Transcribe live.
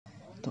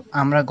তো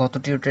আমরা গত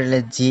টিউটোরিয়ালে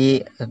যে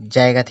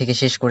জায়গা থেকে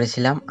শেষ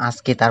করেছিলাম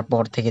আজকে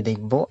তারপর থেকে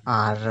দেখব।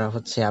 আর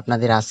হচ্ছে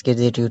আপনাদের আজকে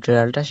যে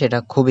টিউটোরিয়ালটা সেটা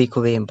খুবই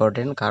খুবই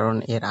ইম্পর্টেন্ট, কারণ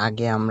এর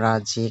আগে আমরা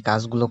যে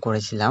কাজগুলো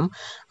করেছিলাম,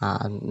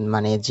 আহ,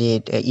 মানে যে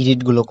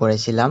এডিটগুলো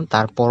করেছিলাম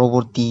তার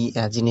পরবর্তী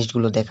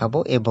জিনিসগুলো দেখাবো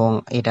এবং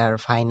এটার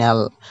ফাইনাল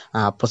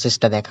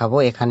প্রসেসটা দেখাবো।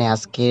 এখানে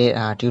আজকে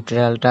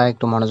টিউটোরিয়ালটা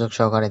একটু মনোযোগ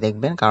সহকারে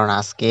দেখবেন, কারণ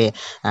আজকে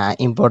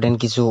ইম্পর্টেন্ট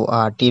কিছু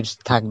টিপস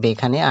থাকবে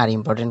এখানে, আর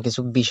ইম্পর্টেন্ট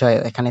কিছু বিষয়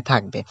এখানে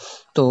থাকবে।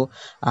 তো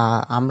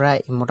আমরা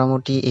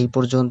মোটামুটি এই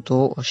পর্যন্ত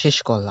শেষ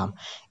করলাম।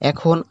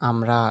 এখন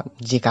আমরা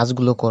যে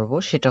কাজগুলো করব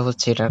সেটা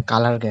হচ্ছে এটার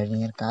কালার গ্রেডিং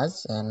এর কাজ।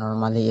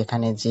 নর্মালি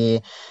এখানে যে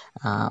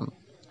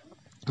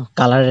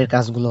কালারের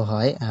কাজগুলো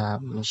হয়,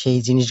 সেই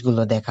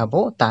জিনিসগুলো দেখাবো।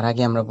 তার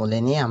আগে আমরা বলে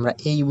নিই আমরা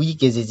এই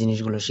উইকে যে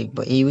জিনিসগুলো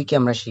শিখবো। এই উইকে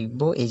আমরা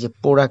শিখবো এই যে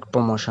প্রোডাক্ট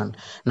প্রমোশন,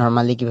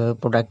 নর্মালি কিভাবে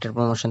প্রোডাক্টের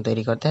প্রমোশন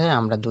তৈরি করতে হয়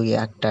আমরা দুই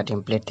একটা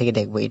টেমপ্লেট থেকে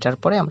দেখবো। এটার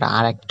পরে আমরা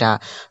আর একটা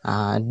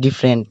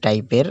ডিফারেন্ট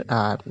টাইপের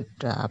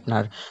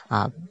আপনার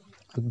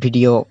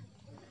video,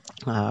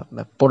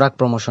 product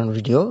promotion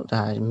video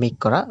make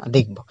করা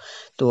দেখব।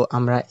 তো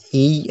আমরা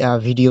এই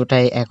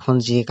ভিডিওটায় এখন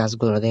যে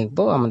কাজগুলো দেখব,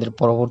 আমাদের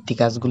পরবর্তী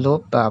কাজগুলো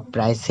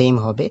প্রায় সেম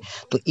হবে।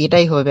 তো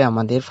এটাই হবে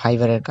আমাদের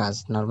ফাইবারের কাজ।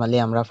 নর্মালি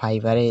আমরা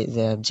ফাইবারে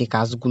যে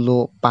কাজগুলো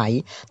পাই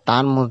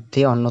তার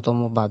মধ্যে অন্যতম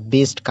বা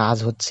বেস্ট কাজ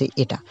হচ্ছে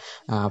এটা,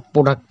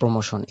 প্রোডাক্ট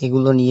প্রমোশন।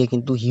 এগুলো নিয়ে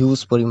কিন্তু হিউজ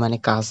পরিমাণে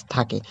কাজ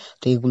থাকে।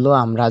 তো এগুলো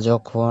আমরা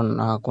যখন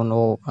কোনো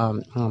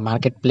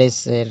মার্কেট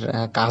প্লেসের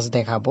কাজ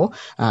দেখাবো,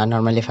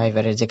 নর্মালি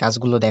ফাইবারের যে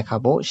কাজগুলো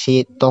দেখাবো সে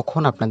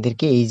তখন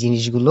আপনাদেরকে এই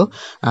জিনিসগুলো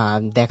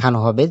দেখানো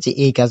হবে যে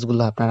এই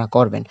কাজগুলো আপনারা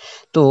করবেন।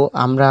 তো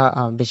আমরা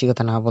বেশি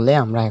কথা না বলে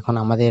আমরা এখন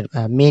আমাদের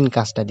মেইন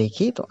কাজটা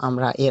দেখি। তো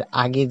আমরা এর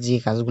আগে যে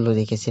কাজগুলো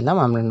দেখেছিলাম,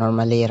 আমরা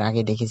নর্মালি এর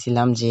আগে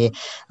দেখেছিলাম যে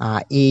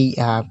এই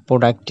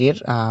প্রোডাক্টের,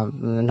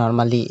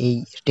 নর্মালি এই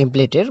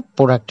টেমপ্লেটের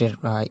প্রোডাক্টের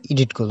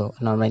এডিটগুলো,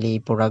 নর্মালি এই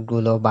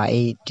প্রোডাক্টগুলো বা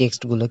এই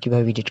টেক্সটগুলো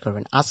কিভাবে এডিট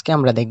করবেন। আজকে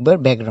আমরা দেখব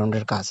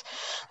ব্যাকগ্রাউন্ডের কাজ।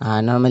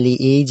 নর্মালি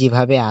এই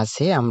যেভাবে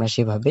আছে আমরা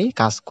সেভাবেই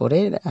কাজ করে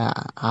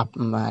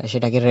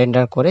সেটাকে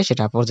রেন্ডার করে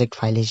সেটা প্রজেক্ট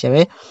ফাইল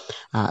হিসেবে,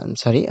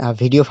 সরি,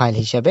 ভিডিও ফাইল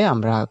হিসেবে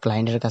আমরা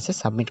ক্লায়েন্টের কাছে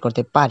সাবমিট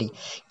করতে পারি।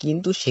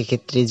 কিন্তু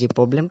সেক্ষেত্রে যে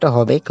প্রবলেমটা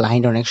হবে,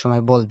 ক্লায়েন্ট অনেক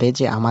সময় বলবে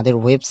যে আমাদের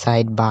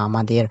ওয়েবসাইট বা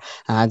আমাদের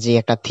যে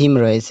একটা থিম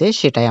রয়েছে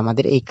সেটাই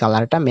আমাদের এই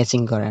কালারটা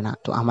ম্যাচিং করে না।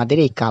 তো আমাদের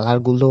এই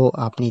কালারগুলো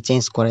আপনি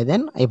চেঞ্জ করে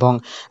দেন এবং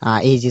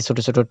এই যে ছোট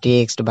ছোট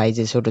টেক্সট বা এই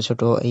যে ছোট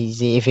ছোট এই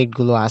যে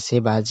এফেক্টগুলো আছে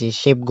বা যে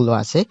শেপগুলো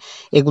আছে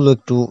এগুলো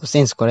একটু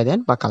চেঞ্জ করে দেন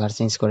বা কালার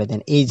চেঞ্জ করে দেন।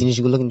 এই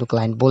জিনিসগুলো কিন্তু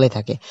ক্লায়েন্ট বলে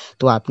থাকে।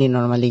 তো আপনি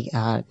নর্মালি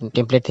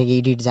টেমপ্লেট থেকে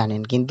এডিট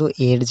জানেন, কিন্তু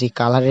এর যে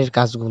কালারের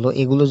কাজগুলো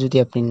এগুলো যদি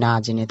আপনি না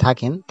জেনে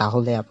থাকেন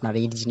তাহলে আপনার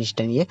এই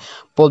জিনিসটা নিয়ে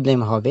প্রবলেম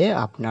হবে।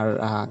 আপনার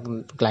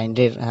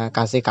ক্লায়েন্টের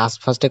কাছে কাজ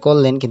ফার্স্টে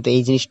করলেন, কিন্তু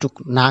এই জিনিসটুকু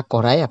না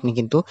করায় আপনি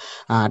কিন্তু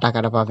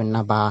টাকাটা পাবেন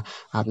না বা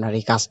আপনার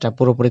এই কাজটা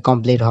পুরোপুরি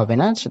কমপ্লিট হবে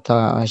না। তো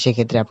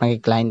সেক্ষেত্রে আপনাকে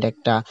ক্লায়েন্ট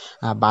একটা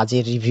বাজে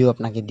রিভিউ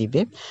আপনাকে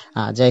দিবে।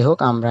 যাই হোক,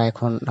 আমরা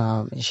এখন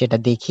সেটা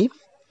দেখি।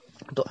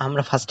 তো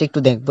আমরা ফার্স্টে একটু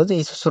দেখবো যে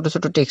এই ছোট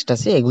ছোট টেক্সট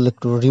আছে এগুলো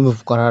একটু রিমুভ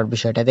করার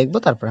বিষয়টা দেখবো,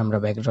 তারপর আমরা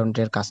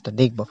ব্যাকগ্রাউন্ডের কাজটা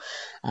দেখবো।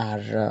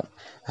 আর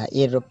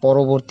এর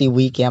পরবর্তী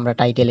উইকে আমরা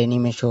টাইটেল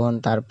অ্যানিমেশন,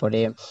 তারপরে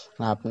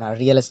আপনার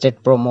রিয়েল এস্টেট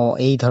প্রোমো,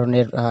 এই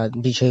ধরনের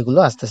বিষয়গুলো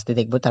আস্তে আস্তে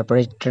দেখবো। তারপরে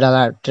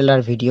ট্রেলার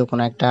ট্রেলার ভিডিও,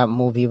 কোনো একটা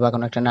মুভি বা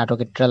কোনো একটা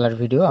নাটকের ট্রেলার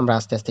ভিডিও আমরা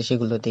আস্তে আস্তে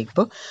সেগুলো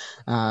দেখবো।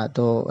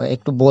 তো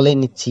একটু বলে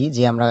নিচ্ছি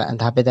যে আমরা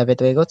ধাপে ধাপে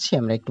তো এগোচ্ছি,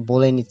 আমরা একটু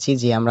বলে নিচ্ছি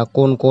যে আমরা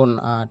কোন কোন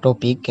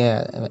টপিক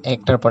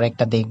একটার পর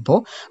একটা দেখবো।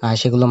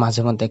 সেগুলো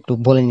মাঝে মধ্যে একটু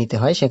বলে নিতে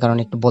হয়, সে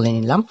কারণে একটু বলে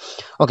নিলাম।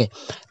 ওকে,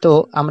 তো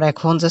আমরা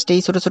এখন জাস্ট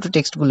এই ছোট ছোট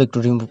টেক্সটগুলো একটু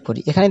রিমুভ করি।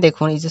 এখানে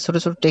দেখুন এই যে ছোট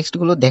ছোট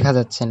টেক্সটগুলো দেখা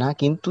যাচ্ছে না,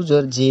 কিন্তু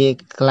যে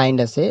ক্লায়েন্ট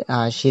আছে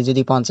সে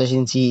যদি 50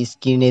 ইঞ্চি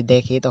স্ক্রিনে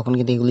দেখে তখন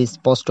কিন্তু এগুলো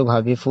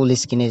স্পষ্টভাবে ফুল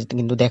স্ক্রিনে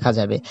কিন্তু দেখা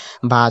যাবে।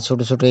 বা ছোট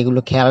ছোট এগুলো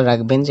খেয়াল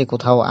রাখবেন যে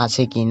কোথাও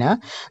আছে কিনা,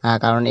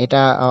 কারণ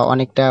এটা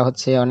অনেকটা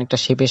হচ্ছে অনেকটা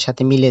শেপের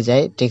সাথে মিলে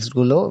যায়,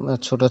 টেক্সটগুলো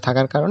ছোট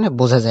থাকার কারণে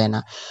বোঝা যায় না।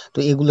 তো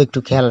এগুলো একটু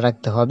খেয়াল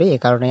রাখতে হবে, এ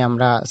কারণে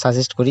আমরা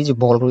সাজেস্ট করি যে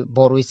বড়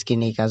বড়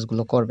স্ক্রিনে এই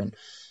কাজগুলো করবেন।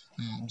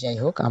 যাই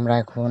হোক, আমরা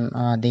এখন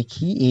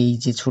দেখি এই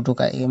যে ছোট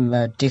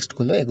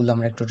টেক্সটগুলো এগুলো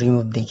আমরা একটু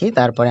রিমুভ দেখি,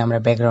 তারপরে আমরা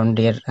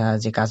ব্যাকগ্রাউন্ডের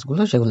যে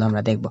কাজগুলো সেগুলো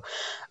আমরা দেখব।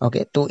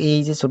 ওকে, তো এই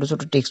যে ছোট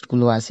ছোট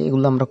টেক্সটগুলো আছে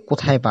এগুলো আমরা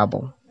কোথায় পাবো?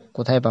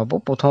 কোথায় পাবো?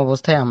 প্রথম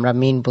অবস্থায় আমরা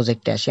মেইন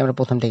প্রজেক্টে আসি, আমরা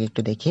প্রথম থেকে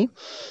একটু দেখি।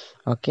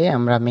 ওকে,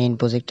 আমরা মেইন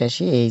প্রজেক্টে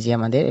আসি। এই যে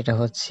আমাদের এটা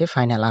হচ্ছে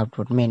ফাইনাল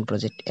আউটপুট মেইন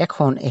প্রজেক্ট।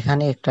 এখন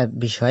এখানে একটা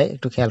বিষয়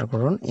একটু খেয়াল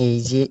করুন, এই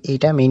যে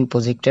এইটা মেইন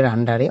প্রজেক্টের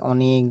আন্ডারে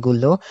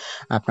অনেকগুলো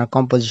আপনার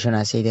কম্পোজিশন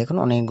আছে। এই দেখুন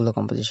অনেকগুলো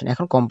কম্পোজিশন।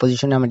 এখন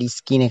কম্পোজিশনে আমার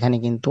স্ক্রিন এখানে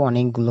কিন্তু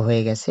অনেকগুলো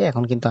হয়ে গেছে।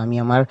 এখন কিন্তু আমি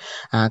আমার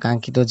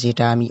কাঙ্ক্ষিত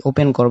যেটা আমি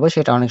ওপেন করব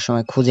সেটা অনেক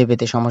সময় খুঁজে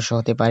পেতে সমস্যা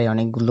হতে পারে,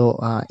 অনেকগুলো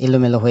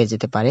এলোমেলো হয়ে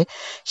যেতে পারে।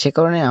 সে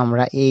কারণে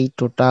আমরা এই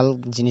টোটাল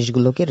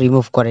জিনিসগুলোকে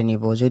রিমুভ করে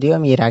নিব। যদিও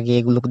আমি এর আগে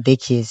এগুলো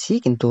দেখিয়েছি,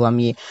 কিন্তু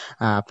আমি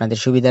আপনাদের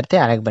সুবিধার্থে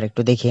আরেকবার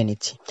একটু দেখিয়ে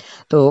নিচ্ছি।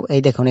 তো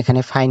এই দেখুন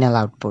এখানে ফাইনাল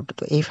আউটপুট।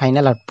 তো এই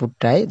ফাইনাল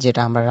আউটপুটটায়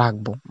যেটা আমরা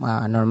রাখবো,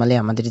 নর্মালি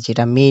আমাদের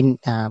যেটা মেইন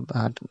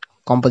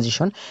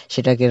কম্পোজিশন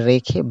সেটাকে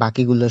রেখে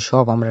বাকিগুলো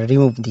সব আমরা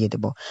রিমুভ দিয়ে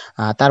দেব।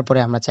 তারপরে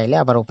আমরা চাইলে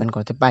আবার ওপেন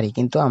করতে পারি,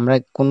 কিন্তু আমরা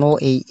কোনো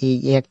এই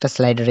একটা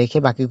স্লাইড রেখে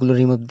বাকিগুলো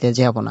রিমুভ দিয়ে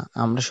যাব না,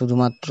 আমরা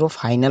শুধুমাত্র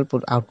ফাইনাল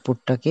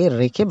আউটপুটটাকে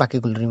রেখে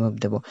বাকিগুলো রিমুভ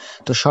দেব।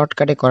 তো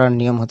শর্টকাটে করার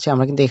নিয়ম হচ্ছে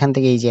আমরা কিন্তু এখান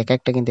থেকে এই যে এক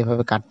একটা কিন্তু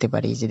এভাবে কাটতে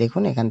পারি, এই যে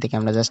দেখুন এখান থেকে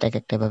আমরা জাস্ট এক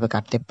একটা এভাবে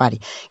কাটতে পারি,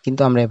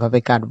 কিন্তু আমরা এভাবে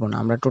কাটবো না,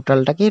 আমরা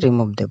টোটালটাকে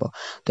রিমুভ দেব।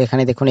 তো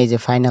এখানে দেখুন এই যে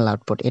ফাইনাল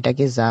আউটপুট,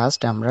 এটাকে জাস্ট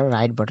আমরা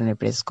রাইট বাটনে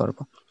প্রেস করব।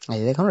 এই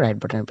যে দেখুন রাইট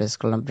বাটনে প্রেস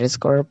করলাম, প্রেস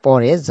করার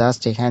পরে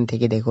জাস্ট এখান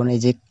থেকে দেখুন এই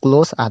যে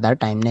ক্লোজ আদার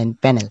টাইমলাইন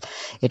প্যানেল,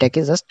 এটাকে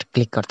জাস্ট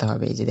ক্লিক করতে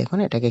হবে। এই যে দেখুন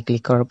এটাকে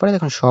ক্লিক করার পরে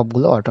দেখুন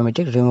সবগুলো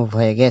অটোমেটিক রিমুভ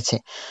হয়ে গেছে।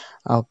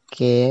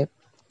 ওকে,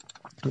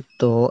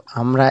 তো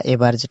আমরা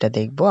এবার যেটা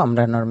দেখব,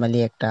 আমরা নর্মালি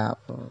একটা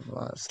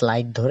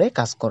স্লাইড ধরে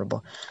কাজ করব।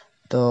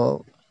 তো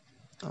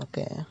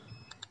ওকে,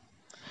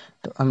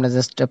 তো আমরা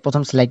জাস্ট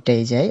প্রথম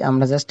স্লাইডটাই যাই,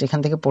 আমরা জাস্ট এখান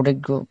থেকে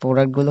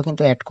প্রোডাক্টগুলো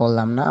কিন্তু অ্যাড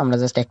করলাম না, আমরা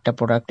জাস্ট একটা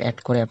প্রোডাক্ট অ্যাড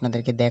করে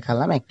আপনাদেরকে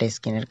দেখালাম, একটা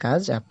স্ক্রিনের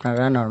কাজ।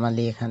 আপনারা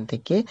নর্মালি এখান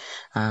থেকে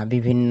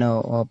বিভিন্ন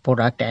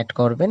প্রোডাক্ট অ্যাড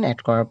করবেন, অ্যাড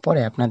করার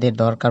পরে আপনাদের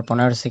দরকার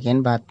 15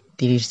 সেকেন্ড বা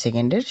 30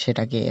 সেকেন্ডের,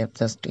 সেটাকে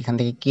জাস্ট এখান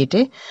থেকে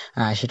কেটে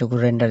সেটুকু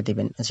রেন্ডার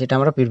দিবেন। সেটা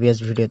আমরা প্রিভিয়াস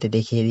ভিডিওতে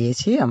দেখিয়ে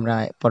দিয়েছি, আমরা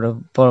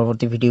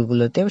পরবর্তী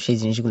ভিডিওগুলোতেও সেই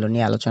জিনিসগুলো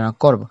নিয়ে আলোচনা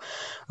করব।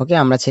 ওকে,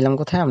 আমরা ছিলাম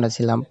কোথায়? আমরা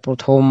ছিলাম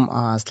প্রথম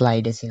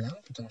স্লাইডে ছিলাম,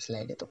 প্রথম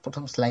স্লাইডে। তো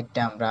প্রথম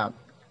স্লাইডটা আমরা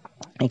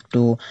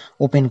একটু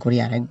ওপেন করি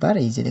আরেকবার।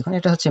 এই যে দেখুন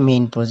এটা হচ্ছে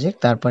মেইন প্রজেক্ট,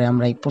 তারপরে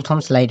আমরা এই প্রথম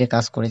স্লাইডে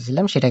কাজ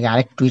করেছিলাম সেটাকে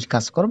আরেকটু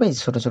কাজ করবো, এই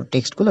ছোট ছোট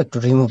টেক্সটগুলো একটু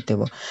রিমুভ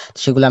দেবো,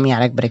 সেগুলো আমি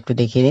আরেকবার একটু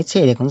দেখিয়ে নিচ্ছি।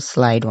 এই দেখুন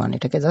স্লাইড 1,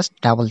 এটাকে জাস্ট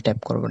ডাবল ট্যাপ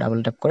করবো, ডাবল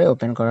ট্যাপ করে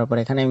ওপেন করার পর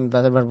এখানে আমি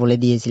বারবার বলে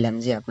দিয়েছিলাম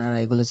যে আপনারা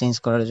এগুলো চেঞ্জ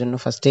করার জন্য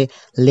ফার্স্টে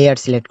লেয়ার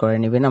সিলেক্ট করে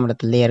নেবেন, আমরা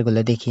তো লেয়ারগুলো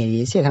দেখিয়ে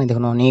দিয়েছি। এখানে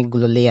দেখুন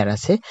অনেকগুলো লেয়ার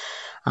আছে,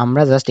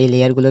 আমরা জাস্ট এই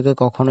লেয়ারগুলোকে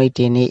কখনোই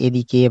টেনে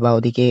এদিকে বা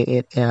ওদিকে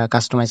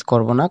কাস্টমাইজ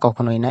করব না,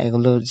 কখনোই না,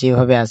 এগুলো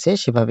যেভাবে আছে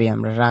সেভাবেই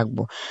আমরা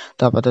রাখবো।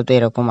 তো আপাতত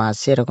এরকম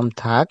আছে, এরকম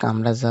থাক।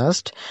 আমরা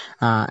জাস্ট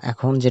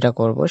এখন যেটা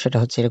করব সেটা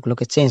হচ্ছে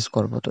এগুলোকে চেঞ্জ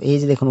করব। তো এই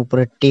যে দেখুন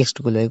উপরের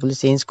টেক্সটগুলো, এগুলো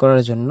চেঞ্জ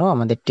করার জন্য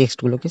আমাদের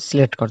টেক্সটগুলোকে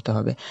সিলেক্ট করতে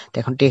হবে। তো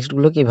এখন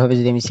টেক্সটগুলোকে এভাবে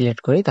যদি আমি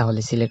সিলেক্ট করি তাহলে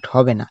সিলেক্ট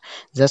হবে না,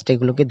 জাস্ট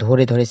এগুলোকে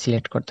ধরে ধরে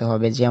সিলেক্ট করতে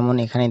হবে। যেমন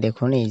এখানে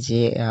দেখুন এই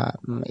যে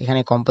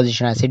এখানে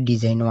কম্পোজিশন আছে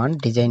ডিজাইন 1,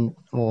 ডিজাইন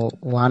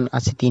 1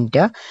 আছে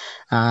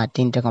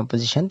তিনটা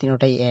কম্পোজিশন,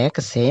 তিনটাই এক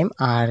সেম,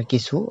 আর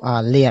কিছু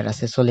লেয়ার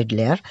আছে সলিড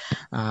লেয়ার।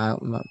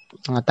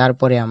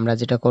 তারপরে আমরা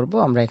যেটা করব,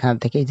 আমরা এখান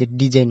থেকে এই যে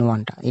ডিজাইন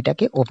 1টা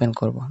এটাকে ওপেন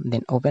করব।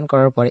 দেন ওপেন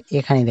করার পরে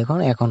এখানে দেখুন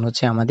এখন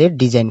হচ্ছে আমাদের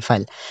ডিজাইন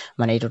ফাইল,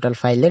 মানে এই টোটাল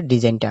ফাইলের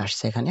ডিজাইনটা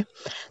আসছে এখানে।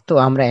 তো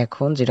আমরা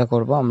এখন যেটা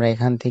করব, আমরা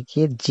এখান থেকে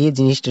যে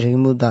জিনিসটা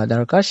রিমুভ দেওয়া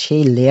দরকার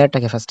সেই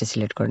লেয়ারটাকে ফার্স্টে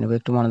সিলেক্ট করে নেব।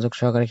 একটু মনোযোগ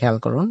সহকারে খেয়াল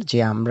করুন যে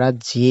আমরা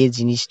যে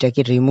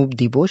জিনিসটাকে রিমুভ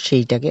দিব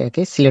সেইটাকে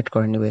একে সিলেক্ট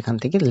করে নেব এখান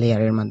থেকে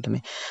লেয়ারের মাধ্যমে।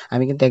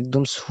 আমি কিন্তু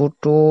একদম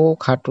ছোট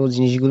খাটো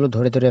জিনিসগুলো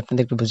ধরে ধরে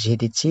আপনাদেরকে বুঝিয়ে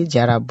দিচ্ছি,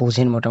 যারা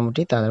বোঝেন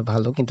মোটামুটি তারা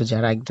ভালো, কিন্তু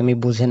যারা একদমই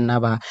বুঝেন না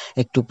বা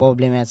একটু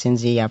প্রবলেমে আছেন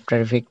যে আফটার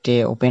এফেক্টে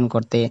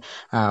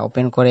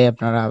ওপেন করে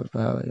আপনারা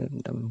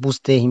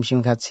বুঝতে হিমশিম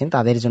খাচ্ছেন,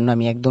 তাদের জন্য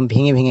আমি একদম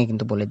ভেঙে ভেঙে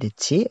কিন্তু বলে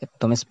দিচ্ছি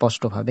একদম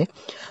স্পষ্টভাবে।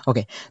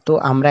 ওকে, তো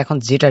আমরা এখন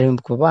যেটা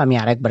রিমুভ করব আমি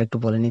আরেকবার একটু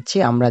বলে নিচ্ছি,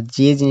 আমরা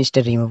যে জিনিসটা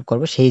রিমুভ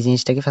করব সেই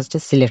জিনিসটাকে ফার্স্টে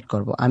সিলেক্ট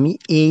করব। আমি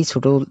এই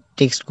ছোট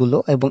টেক্সটগুলো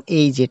এবং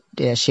এই যে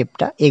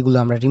শেপটা এগুলো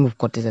আমরা রিমুভ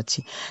করতে যাচ্ছি,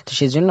 তো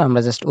সেজন্য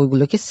আমরা জাস্ট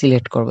ওইগুলোকে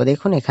সিলেক্ট করব।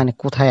 দেখুন এখানে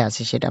কোথায়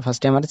আছে সেটা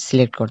ফার্স্টে আমাদের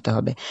সিলেক্ট করতে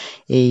হবে।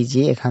 এই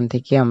যে এখান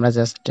থেকে আমরা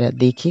জাস্ট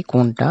দেখি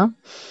কোনটা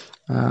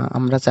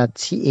আমরা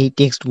চাচ্ছি এই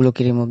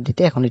টেক্সটগুলোকে রিমুভ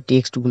দিতে। এখন এই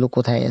টেক্সটগুলো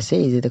কোথায় আছে?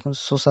 এই যে দেখুন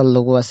সোশ্যাল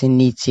লোগো আছে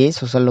নিচে,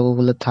 সোশ্যাল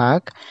লোগোগুলো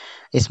থাক।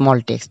 স্মল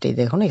টেক্সট, এই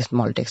দেখুন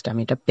স্মল টেক্সট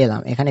আমি এটা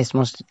পেলাম। এখানে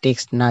স্মল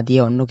টেক্সট না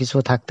দিয়ে অন্য কিছু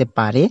থাকতে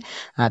পারে,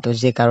 তো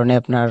যে কারণে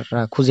আপনার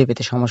খুঁজে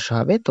পেতে সমস্যা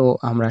হবে। তো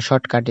আমরা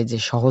শর্টকাটে যে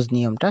সহজ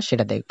নিয়মটা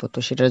সেটা দেখব। তো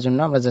সেটার জন্য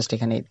আমরা জাস্ট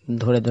এখানে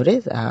ধরে ধরে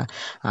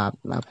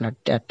আপনার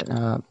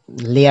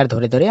লেয়ার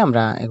ধরে ধরে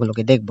আমরা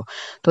এগুলোকে দেখব।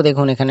 তো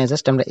দেখুন এখানে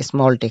জাস্ট আমরা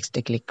স্মল টেক্সটে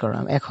ক্লিক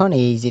করলাম। এখন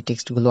এই যে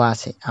টেক্সটগুলো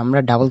আছে আমরা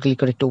ডাবল ক্লিক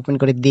করে একটু ওপেন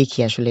করে দেখি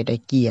আসলে এটা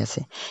কি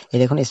আছে। এই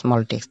দেখুন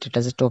স্মল টেক্সট, এটা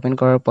জাস্ট ওপেন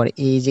করার পর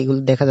এই যেগুলো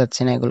দেখা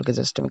যাচ্ছে না, এগুলোকে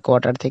জাস্ট আমি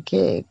কোয়ার্টার থেকে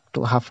একটু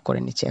হাফ করে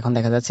নিচ্ছি। এখন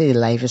দেখা যাচ্ছে যে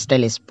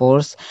লাইফস্টাইল,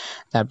 স্পোর্টস,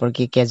 তারপর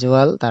কি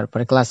ক্যাজুয়াল,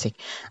 তারপরে ক্লাসিক।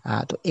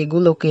 তো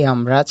এগুলোকে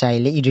আমরা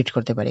চাইলে এডিট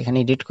করতে পারি, এখানে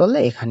এডিট করলে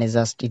এখানে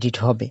জাস্ট এডিট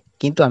হবে,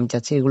 কিন্তু আমি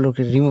চাচ্ছি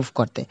এগুলোকে রিমুভ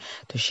করতে।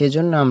 তো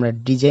সেজন্য আমরা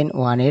ডিজাইন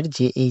 1-এর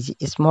যে এই যে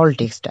স্মল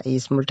টেক্সটটা, এই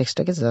স্মল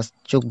টেক্সটটাকে জাস্ট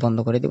চোখ বন্ধ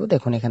করে দেব।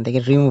 দেখুন এখান থেকে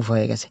রিমুভ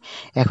হয়ে গেছে।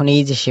 এখন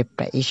এই যে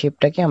শেপটা, এই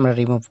শেপটাকে আমরা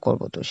রিমুভ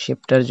করব। তো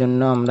শেপটার জন্য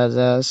আমরা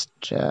জাস্ট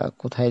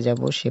কোথায় যাব?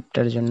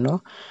 শেপটার জন্য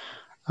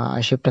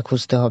শেপটা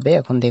খুঁজতে হবে।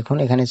 এখন দেখুন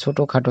এখানে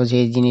ছোটখাটো যে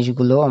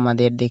জিনিসগুলো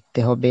আমাদের দেখতে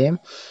হবে।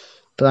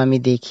 তো আমি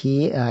দেখি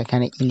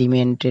এখানে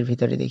এলিমেন্টের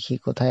ভিতরে দেখি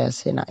কোথায়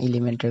আছে, না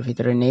এলিমেন্টের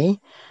ভিতরে নেই।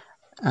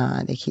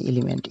 দেখি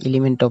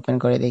এলিমেন্ট ওপেন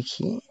করে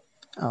দেখি।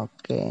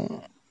 ওকে,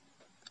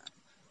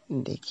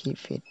 দেখি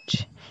ফিট,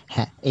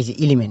 হ্যাঁ এই যে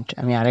এলিমেন্ট,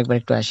 আমি আরেকবার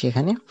একটু আসি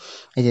এখানে।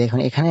 এই যে দেখুন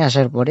এখানে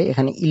আসার পরে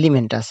এখানে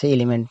এলিমেন্ট আছে,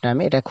 এলিমেন্ট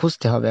নামে এটা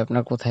খুঁজতে হবে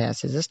আপনার কোথায়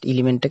আছে। জাস্ট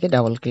এলিমেন্টটাকে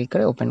ডাবল ক্লিক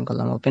করে ওপেন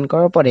করলাম, ওপেন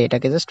করার পরে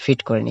এটাকে জাস্ট ফিট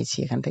করে নিয়েছি,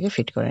 এখান থেকে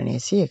ফিট করে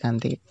নিয়েছি, এখান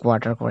থেকে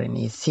কোয়ার্টার করে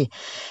নিয়েছি।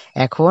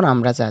 এখন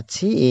আমরা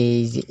চাচ্ছি এই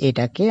যে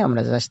এটাকে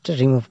আমরা জাস্ট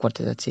রিমুভ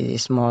করতে যাচ্ছি,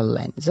 স্মল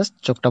লাইন জাস্ট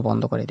চোখটা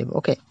বন্ধ করে দেব।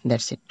 ওকে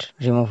দ্যাটস ইট,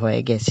 রিমুভ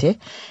হয়ে গেছে।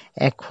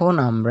 এখন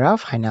আমরা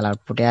ফাইনাল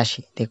আউটপুটে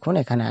আসি। দেখুন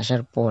এখানে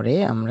আসার পরে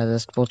আমরা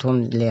জাস্ট প্রথম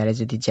লেয়ারে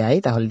যদি যাই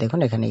তাহলে দেখুন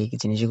এখানে এই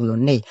জিনিসগুলো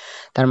নেই,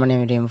 তার মানে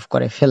আমি রিমুভ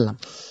করে ফেললাম।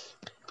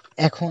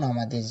 এখন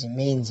আমাদের যে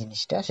মেইন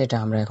জিনিসটা সেটা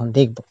আমরা এখন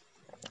দেখব।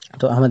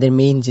 তো আমাদের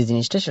মেইন যে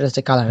জিনিসটা সেটা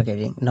হচ্ছে কালার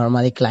গ্রেডিং।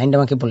 নর্মালি ক্লায়েন্ট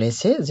আমাকে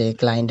বলেছে যে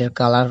ক্লায়েন্টের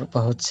কালার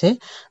হচ্ছে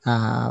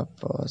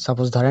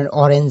সাপোজ ধরেন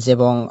অরেঞ্জ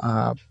এবং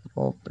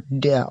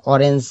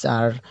অরেঞ্জ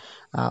আর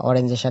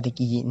অরেঞ্জের সাথে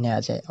কি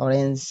নেওয়া যায়,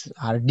 অরেঞ্জ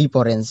আর ডিপ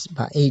অরেঞ্জ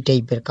বা এই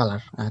টাইপের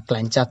কালার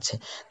ক্লায়েন্ট চাচ্ছে।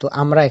 তো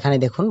আমরা এখানে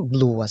দেখুন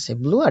ব্লু আছে,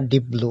 ব্লু আর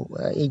ডিপ ব্লু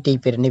এই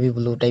টাইপের নেভি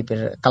ব্লু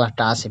টাইপের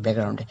কালারটা আছে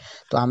ব্যাকগ্রাউন্ডে।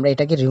 তো আমরা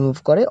এটাকে রিমুভ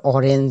করে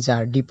অরেঞ্জ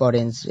আর ডিপ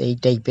অরেঞ্জ এই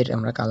টাইপের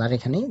আমরা কালার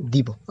এখানে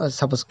দিব,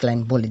 সাপোজ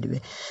ক্লায়েন্ট বলে দিবে।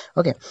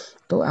 ওকে,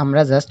 তো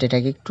আমরা জাস্ট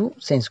এটাকে একটু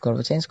চেঞ্জ করব।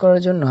 চেঞ্জ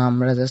করার জন্য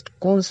আমরা জাস্ট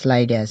কোন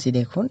স্লাইডে আছি,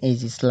 দেখুন এই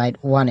যে স্লাইড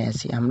ওয়ানে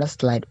আছি, আমরা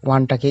স্লাইড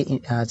ওয়ানটাকে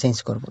চেঞ্জ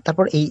করব।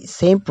 তারপর এই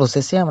সেম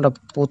প্রসেসে আমরা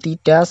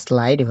প্রতিটা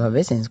স্লাইড এভাবে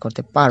চেঞ্জ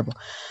করতে পারবো।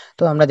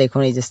 তো আমরা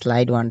দেখুন এই যে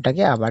স্লাইড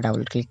ওয়ানটাকে আবার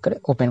ডাবল ক্লিক করে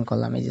ওপেন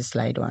করলাম, এই যে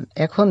স্লাইড ওয়ান।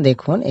 এখন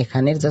দেখুন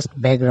এখানের জাস্ট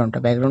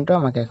ব্যাকগ্রাউন্ডটা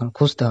আমাকে এখন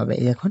খুঁজতে হবে।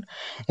 এই দেখুন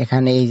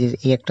এখানে এই যে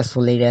এই একটা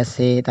সলিড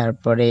আছে,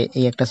 তারপরে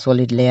এই একটা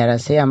সলিড লেয়ার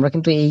আছে। আমরা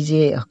কিন্তু এই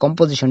যে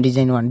কম্পোজিশন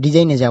ডিজাইন ওয়ান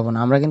ডিজাইনে যাব না,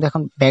 আমরা কিন্তু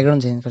এখন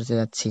ব্যাকগ্রাউন্ড চেঞ্জ করতে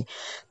যাচ্ছি।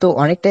 তো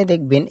অনেকটাই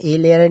দেখবেন এই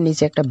লেয়ারের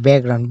নিচে একটা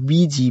ব্যাকগ্রাউন্ড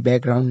বিজি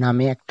ব্যাকগ্রাউন্ড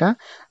নামে একটা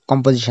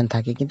কম্পোজিশন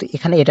থাকে, কিন্তু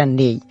এখানে এটা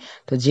নেই।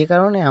 তো যে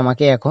কারণে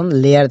আমাকে এখন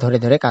লেয়ার ধরে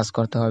ধরে কাজ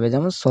করতে হবে।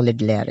 যেমন সলিড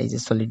লেয়ার, এই যে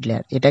সলিড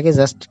লেয়ার, এটাকে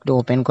জাস্ট একটু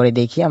ওপেন করে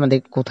দেখি আমাদের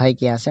কোথায়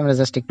কি আছে, আমরা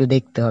জাস্ট একটু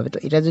দেখতে হবে। তো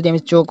এটা যদি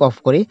আমি চোখ অফ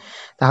করি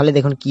তাহলে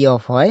দেখুন কি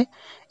অফ হয়।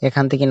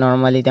 এখান থেকে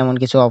নর্মালি তেমন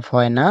কিছু অফ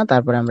হয় না।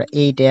 তারপরে আমরা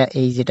এইটা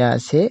এই যেটা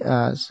আছে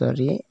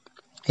সরি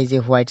এই যে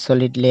হোয়াইট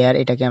সলিড লেয়ার,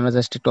 এটাকে আমরা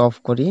জাস্ট একটু অফ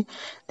করি।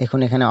 দেখুন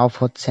এখানে অফ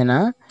হচ্ছে না।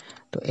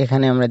 তো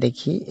এখানে আমরা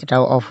দেখি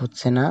এটাও অফ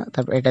হচ্ছে না।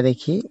 তারপর এটা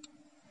দেখি,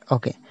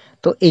 ওকে।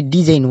 তো এই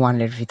ডিজাইন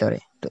ওয়ানের ভিতরে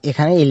তো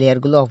এখানে এই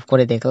লেয়ারগুলো অফ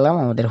করে দেখলাম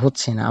আমাদের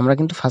হচ্ছে না। আমরা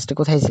কিন্তু ফার্স্টে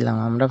কোথায় ছিলাম,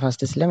 আমরা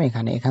ফার্স্টে ছিলাম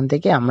এখানে। এখান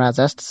থেকে আমরা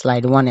জাস্ট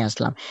স্লাইড ওয়ানে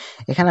আসলাম।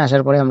 এখানে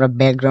আসার পরে আমরা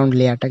ব্যাকগ্রাউন্ড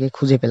লেয়ারটাকে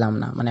খুঁজে পেলাম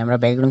না, মানে আমরা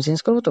ব্যাকগ্রাউন্ড চেঞ্জ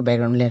করবো তো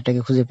ব্যাকগ্রাউন্ড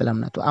লেয়ারটাকে খুঁজে পেলাম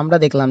না। তো আমরা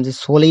দেখলাম যে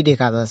সলিডে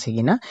কাজ আছে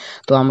কিনা।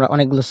 তো আমরা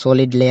অনেকগুলো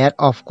সলিড লেয়ার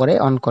অফ করে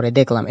অন করে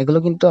দেখলাম। এগুলো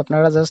কিন্তু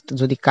আপনারা জাস্ট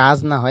যদি কাজ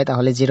না হয়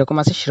তাহলে যেরকম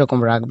আছে সেরকম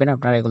রাখবেন,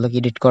 আপনারা এগুলোকে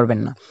এডিট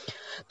করবেন না।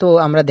 তো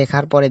আমরা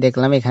দেখার পরে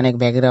দেখলাম এখানে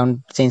ব্যাকগ্রাউন্ড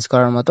চেঞ্জ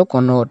করার মতো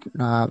কোনো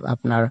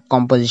আপনার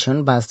কম্পোজিশন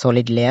বা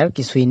সলিড লেয়ার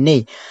কিছুই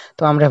নেই।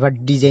 তো আমরা এবার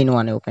ডিজাইন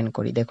ওয়ানে ওপেন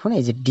করি। দেখুন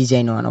এই যে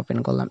ডিজাইন ওয়ান ওপেন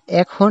করলাম।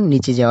 এখন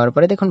নিচে যাওয়ার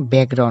পরে দেখুন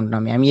ব্যাকগ্রাউন্ড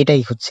নামে আমি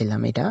এটাই খুঁজছিলাম,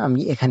 এটা আমি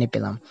এখানে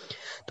পেলাম।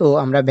 তো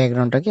আমরা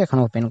ব্যাকগ্রাউন্ডটাকে এখন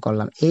ওপেন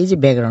করলাম। এই যে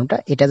ব্যাকগ্রাউন্ডটা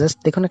এটা জাস্ট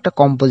দেখুন একটা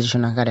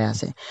কম্পোজিশন আকারে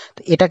আছে।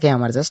 তো এটাকে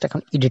আমার জাস্ট এখন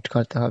এডিট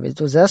করতে হবে।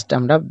 তো জাস্ট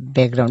আমরা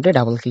ব্যাকগ্রাউন্ডে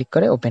ডাবল ক্লিক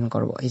করে ওপেন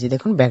করব। এই যে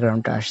দেখুন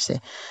ব্যাকগ্রাউন্ডটা আসছে।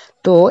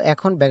 তো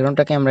এখন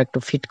ব্যাকগ্রাউন্ডটাকে আমরা একটু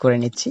ফিট করে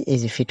নিচ্ছি, এই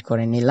যে ফিট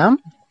করে নিলাম।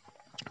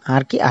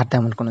 আর কি, আর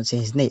তেমন কোনো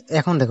চেঞ্জ নেই।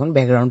 এখন দেখুন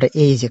ব্যাকগ্রাউন্ডটা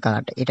এই যে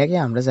কালারটা, এটাকে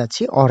আমরা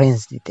যাচ্ছি অরেঞ্জ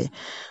দিতে।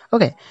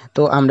 ওকে,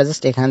 তো আমরা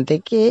জাস্ট এখান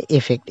থেকে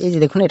এফেক্ট, এই যে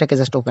দেখুন এটাকে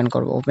জাস্ট ওপেন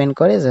করব, ওপেন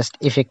করে জাস্ট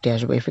এফেক্টে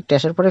আসবো। এফেক্টে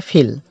আসার পরে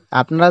ফিল,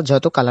 আপনারা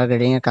যত কালার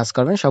গ্রেডিং এর কাজ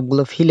করবেন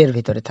সবগুলো ফিলের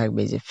ভিতরে থাকবে।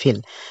 এই যে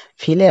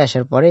ফিলে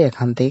আসার পরে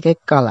এখান থেকে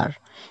কালার,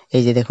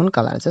 এই যে দেখুন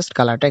কালার, জাস্ট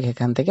কালারটাকে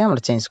এখান থেকে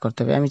আমরা চেঞ্জ করতে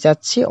হবে। আমি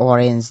চাচ্ছি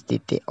অরেঞ্জ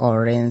দিতে।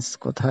 অরেঞ্জ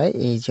কোথায়,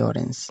 এই যে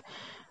অরেঞ্জ।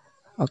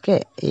 ওকে,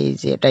 এই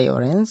যে এটাই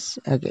অরেঞ্জ,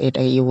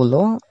 এটা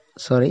ইয়েলো,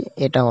 সরি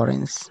এটা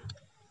অরেঞ্জ।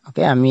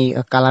 ওকে, আমি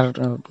কালার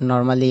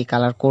নর্মালি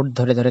কালার কোড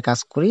ধরে ধরে কাজ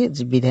করি,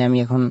 বিধায় আমি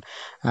এখন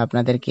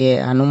আপনাদেরকে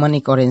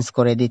আনুমানিক অরেঞ্জ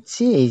করে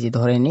দিচ্ছি। এই যে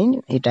ধরে নিন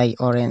এটাই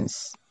অরেঞ্জ।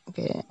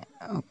 ওকে,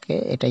 ওকে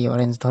এটাই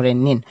অরেঞ্জ ধরে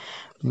নিন।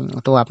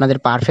 তো আপনাদের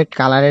পারফেক্ট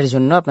কালারের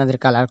জন্য আপনাদের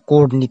কালার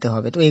কোড নিতে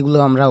হবে। তো এগুলো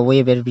আমরা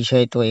ওয়েবের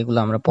বিষয়, তো এগুলো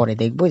আমরা পরে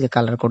দেখবো, যে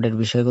কালার কোডের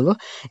বিষয়গুলো।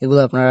 এগুলো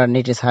আপনারা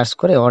নেটে সার্চ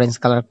করে অরেঞ্জ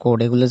কালার কোড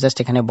এগুলো জাস্ট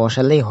এখানে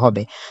বসালেই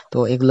হবে। তো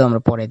এগুলো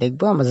আমরা পরে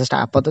দেখবো। আমরা জাস্ট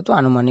আপাতত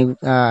আনুমানিক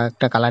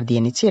একটা কালার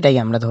দিয়ে নিচ্ছি, এটাই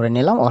আমরা ধরে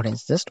নিলাম অরেঞ্জ,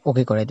 জাস্ট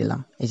ওকে করে দিলাম।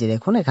 এই যে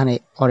দেখুন এখানে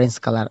অরেঞ্জ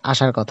কালার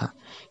আসার কথা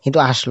কিন্তু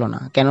আসলো না।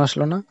 কেন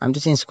আসলো না, আমি তো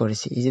চেঞ্জ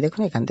করেছি। এই যে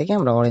দেখুন এখান থেকে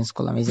আমরা অরেঞ্জ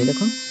করলাম, এই যে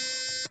দেখুন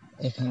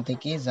এখান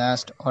থেকে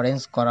জাস্ট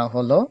অরেঞ্জ করা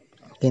হলো,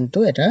 কিন্তু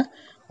এটা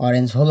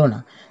অরেঞ্জ হলো না।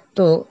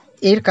 তো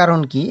এর কারণ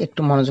কি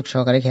একটু মনোযোগ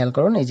সহকারে খেয়াল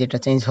করুন। এই যে এটা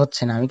চেঞ্জ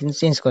হচ্ছে না, আমি কিন্তু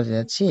চেঞ্জ করতে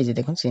যাচ্ছি, এই যে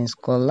দেখুন চেঞ্জ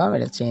করলাম,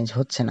 এটা চেঞ্জ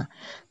হচ্ছে না।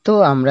 তো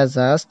আমরা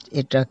জাস্ট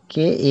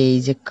এটাকে এই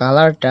যে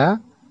কালারটা,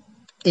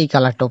 এই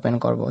কালারটা ওপেন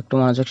করব। একটু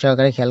মনোযোগ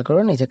সহকারে খেয়াল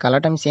করুন, এই যে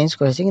কালারটা আমি চেঞ্জ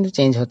করেছি কিন্তু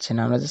চেঞ্জ হচ্ছে না।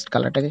 আমরা জাস্ট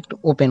কালারটাকে একটু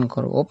ওপেন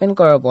করব। ওপেন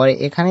করার পরে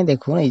এখানে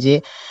দেখুন এই যে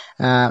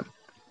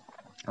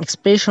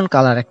এক্সপ্রেশন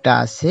কালার একটা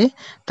আছে,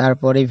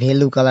 তারপরে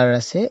ভ্যালু কালার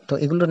আছে। তো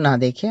এগুলো না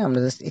দেখে আমরা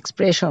জাস্ট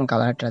এক্সপ্রেশন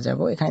কালারটা যাব,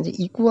 এখানে যে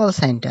ইকুয়াল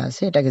সাইনটা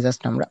আছে এটাকে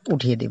জাস্ট আমরা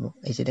উঠিয়ে দেব।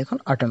 এই যে দেখুন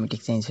অটোমেটিক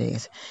চেঞ্জ হয়ে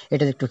গেছে।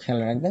 এটা একটু খেয়াল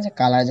রাখবেন যে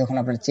কালার যখন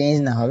আপনার চেঞ্জ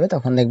না হবে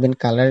তখন দেখবেন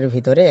কালারের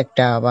ভিতরে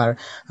একটা আবার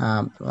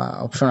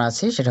অপশন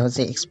আছে, সেটা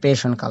হচ্ছে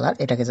এক্সপ্রেশন কালার।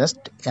 এটাকে জাস্ট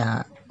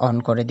অন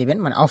করে দিবেন,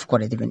 মানে অফ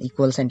করে দিবেন,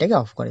 ইকুয়াল সাইনটাকে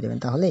অফ করে দিবেন,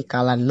 তাহলে এই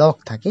কালার লক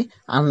থাকে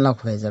আনলক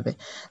হয়ে যাবে,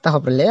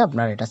 তাহলে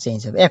আপনার এটা চেঞ্জ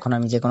হবে। এখন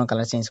আমি যে কোনো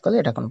কালার চেঞ্জ করলে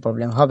এটা কোনো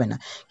প্রবলেম হবে না,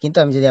 কিন্তু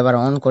আমি যদি আবার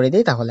অন করে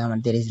দিই তাহলে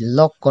আমাদের এই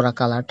লক করা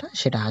কালারটা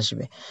সেটা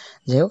আসবে।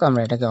 যাই হোক,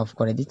 আমরা এটাকে অফ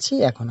করে দিচ্ছি।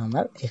 এখন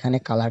আমার এখানে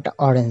কালারটা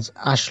অরেঞ্জ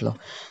আসলো।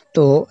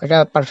 তো এটা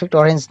পারফেক্ট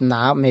অরেঞ্জ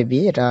না, মেবি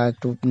এটা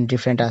একটু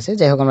ডিফারেন্ট আছে।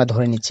 যাই হোক, আমরা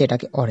ধরে নিচ্ছি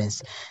এটাকে অরেঞ্জ।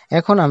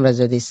 এখন আমরা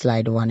যদি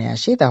স্লাইড ওয়ানে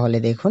আসি তাহলে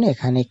দেখুন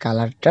এখানে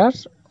কালারটার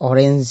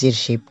অরেঞ্জের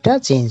শেপটা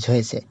চেঞ্জ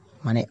হয়েছে,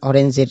 মানে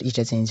অরেঞ্জের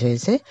এটা চেঞ্জ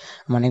হয়েছে,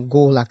 মানে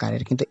গোল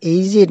আকারের। কিন্তু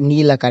এই যে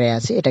নীল আকারে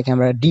আছে এটাকে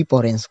আমরা ডিপ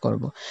অরেঞ্জ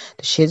করব।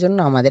 তো সেজন্য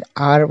আমাদের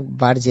আর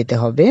বার যেতে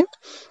হবে,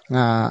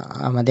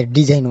 আমাদের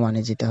ডিজাইন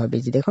ওয়ানে যেতে হবে।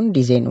 এই যে দেখুন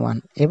ডিজাইন ওয়ান।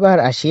 এবার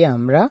আসি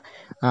আমরা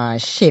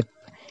শেপ,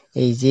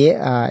 এই যে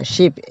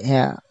শেপ,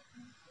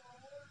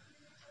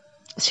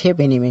 শেপ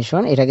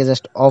অ্যানিমেশন, এটাকে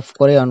জাস্ট অফ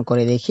করে অন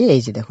করে দেখি।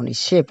 এই যে দেখুন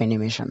শেপ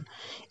অ্যানিমেশন,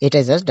 এটা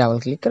জাস্ট ডাবল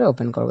ক্লিক করে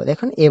ওপেন করব।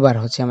 দেখুন এবার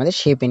হচ্ছে আমাদের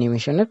শেপ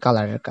অ্যানিমেশনের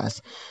কালারের কাজ।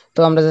 তো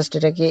আমরা জাস্ট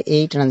এটাকে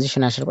এই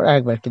ট্রানজিশন আসার পর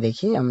আরেকবার একটু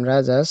দেখি। আমরা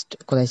জাস্ট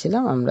কোথায়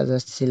ছিলাম, আমরা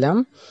জাস্ট ছিলাম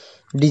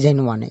ডিজাইন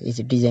ওয়ানে। এই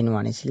যে ডিজাইন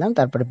ওয়ানে ছিলাম,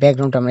 তারপরে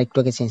ব্যাকগ্রাউন্ড আমরা একটু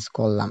আগে চেঞ্জ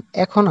করলাম।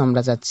 এখন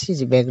আমরা যাচ্ছি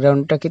যে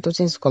ব্যাকগ্রাউন্ডটাকে তো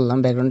চেঞ্জ করলাম,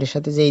 ব্যাকগ্রাউন্ডের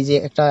সাথে যে এই যে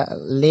একটা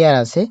লেয়ার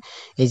আছে,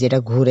 এই যে এটা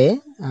ঘুরে,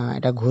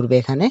 এটা ঘুরবে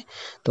এখানে।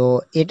 তো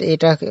এটা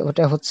এটা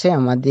ওটা হচ্ছে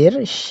আমাদের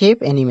শেপ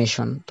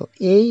অ্যানিমেশন। তো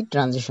এই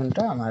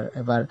ট্রানজিশনটা আমার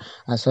এবার,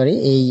 সরি,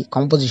 এই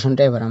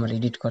কম্পোজিশনটা এবার আমার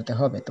এডিট করতে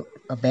হবে। তো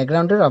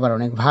ব্যাকগ্রাউন্ডের আবার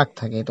অনেক ভাগ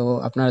থাকে, তো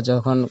আপনার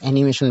যখন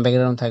অ্যানিমেশন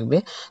ব্যাকগ্রাউন্ড থাকবে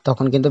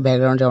তখন কিন্তু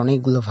ব্যাকগ্রাউন্ডের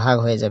অনেকগুলো ভাগ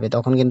হয়ে যাবে,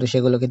 তখন কিন্তু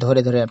সেগুলোকে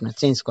ধরে ধরে আপনার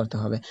চেঞ্জ করতে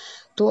হবে।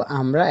 তো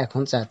আমরা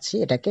এখন চাচ্ছি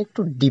এটাকে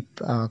একটু ডিপ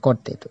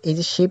করতে। তো এই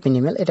যে শেপ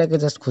অ্যানিমেল, এটাকে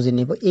জাস্ট খুঁজে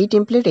নিব। এই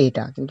টেমপ্লেটে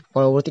এটা, কিন্তু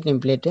পরবর্তী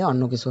টেমপ্লেটে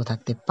অন্য কিছু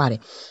থাকতে পারে।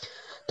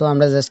 তো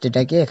আমরা জাস্ট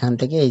এটাকে এখান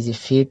থেকে এই যে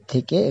ফিট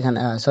থেকে এখানে,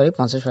 সরি,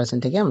 50%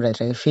 থেকে আমরা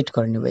এটাকে ফিট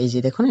করে নিব। এই যে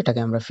দেখুন এটাকে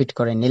আমরা ফিট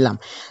করে নিলাম।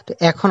 তো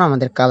এখন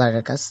আমাদের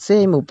কালারের কাজ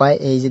সেম উপায়।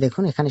 এই যে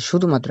দেখুন এখানে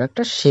শুধুমাত্র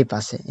একটা শেপ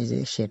আছে, এই যে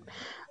শেপ,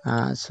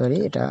 সরি,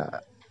 এটা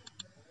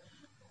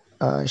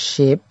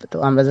শেপ। তো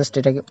আমরা জাস্ট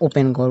এটাকে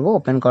ওপেন করব,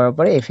 ওপেন করার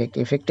পরে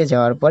এফেক্টে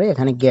যাওয়ার পরে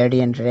এখানে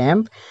গ্রেডিয়েন্ট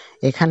র্যাম্প,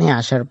 এখানে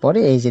আসার পরে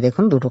এই যে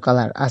দেখুন দুটো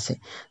কালার আছে,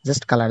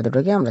 জাস্ট কালার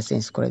দুটোকে আমরা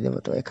চেঞ্জ করে দেব।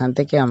 তো এখান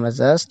থেকে আমরা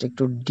জাস্ট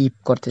একটু ডিপ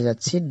করতে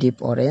যাচ্ছি, ডিপ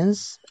অরেঞ্জ।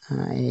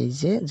 এই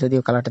যে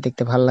যদিও কালারটা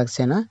দেখতে ভালো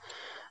লাগছে না,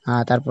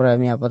 তারপরে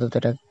আমি আপাতত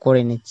এটা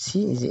করে নিচ্ছি,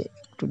 এই যে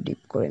একটু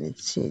ডিপ করে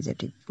নিচ্ছি, এই যে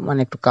ডিপ মানে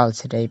একটু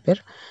কালচে টাইপের।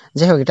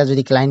 যাই হোক, এটা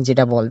যদি ক্লায়েন্ট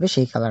যেটা বলবে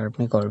সেই কালার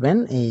আপনি করবেন।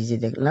 এই যে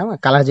দেখলাম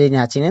কালার যদি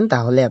না চিনেন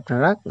তাহলে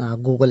আপনারা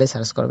গুগলে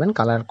সার্চ করবেন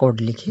কালার কোড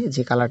লিখে,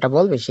 যে কালারটা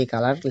বলবে সেই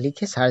কালার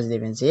লিখে সার্চ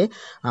দেবেন যে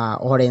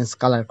অরেঞ্জ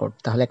কালার কোড,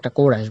 তাহলে একটা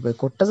কোড আসবে,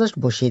 কোডটা জাস্ট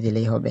বসিয়ে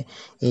দিলেই হবে।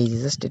 এই যে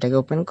জাস্ট এটাকে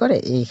ওপেন করে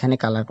এইখানে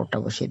কালার কোডটা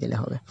বসিয়ে দিলে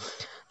হবে।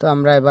 তো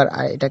আমরা এবার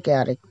এটাকে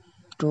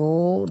আরেকটু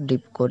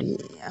ডিপ করি,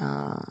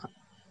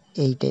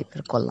 এই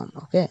টাইপের করলাম।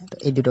 ওকে, তো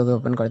এই দুটোকে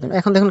ওপেন করে দিলাম।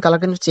 এখন দেখুন কালার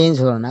কিন্তু চেঞ্জ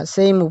হলো না,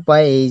 সেম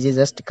উপায়। এই যে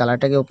জাস্ট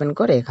কালারটাকে ওপেন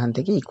করে এখান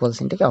থেকে ইকুয়াল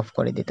সাইনটাকে অফ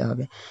করে দিতে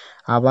হবে,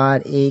 আবার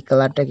এই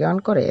কালারটাকে অন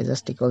করে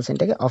জাস্ট ইকুয়াল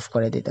সাইনটাকে অফ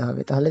করে দিতে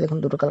হবে। তাহলে দেখুন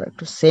দুটো কালার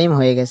একটু সেম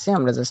হয়ে গেছে।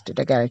 আমরা জাস্ট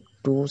এটাকে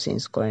আরেকটু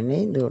চেঞ্জ করে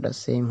নিই, দুটোটা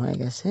সেম হয়ে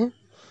গেছে।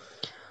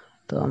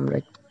 তো আমরা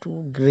একটু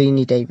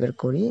গ্রিনি টাইপের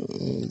করি,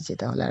 এই যে,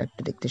 তাহলে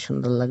আরেকটু দেখতে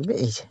সুন্দর লাগবে।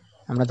 এই যে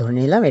আমরা ধরে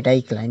নিলাম এটাই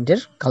ক্লায়েন্টের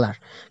কালার।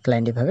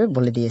 ক্লায়েন্ট এভাবে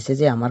বলে দিয়েছে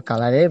যে আমার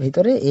কালারের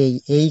ভিতরে এই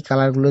এই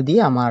কালারগুলো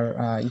দিয়ে আমার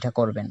এটা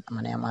করবেন,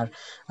 মানে আমার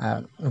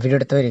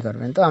ভিডিওটা তৈরি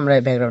করবেন। তো আমরা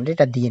ব্যাকগ্রাউন্ডে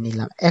এটা দিয়ে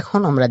নিলাম। এখন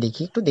আমরা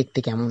দেখি একটু দেখতে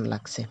কেমন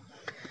লাগছে।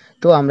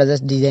 তো আমরা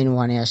জাস্ট ডিজাইন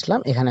ওয়ানে আসলাম,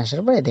 এখানে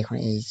আসার পরে দেখুন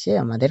এই যে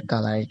আমাদের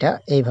কালার এটা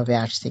এইভাবে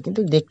আসছে,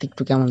 কিন্তু দেখতে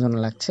একটু কেমন যেন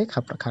লাগছে,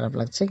 খারাপ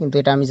লাগছে। কিন্তু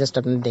এটা আমি জাস্ট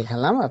আপনাদের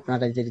দেখালাম,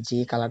 আপনারা যে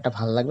কালারটা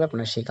ভালো লাগবে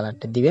আপনারা সেই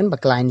কালারটা দিবেন, বা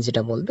ক্লায়েন্ট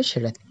যেটা বলবে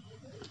সেটা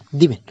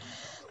দিবেন।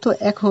 তো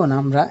এখন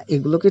আমরা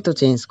এগুলোকে তো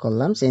চেঞ্জ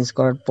করলাম, চেঞ্জ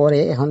করার পরে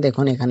এখন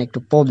দেখুন এখানে একটু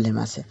প্রবলেম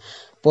আছে।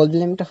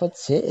 প্রবলেমটা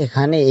হচ্ছে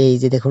এখানে এই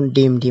যে দেখুন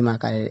ডিম ডিম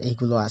আকারের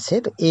এইগুলো আছে,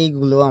 তো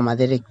এইগুলো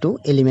আমাদের একটু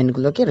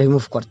এলিমেন্টগুলোকে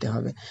রিমুভ করতে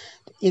হবে।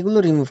 এগুলো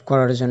রিমুভ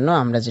করার জন্য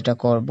আমরা যেটা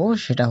করব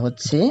সেটা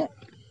হচ্ছে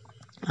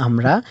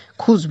আমরা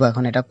খুঁজবো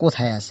এখন এটা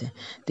কোথায় আছে।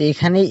 তো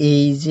এখানে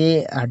এই যে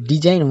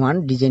ডিজাইন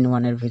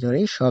ওয়ানের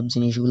ভিতরেই সব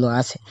জিনিসগুলো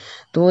আছে।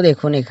 তো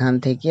দেখুন এখান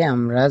থেকে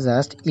আমরা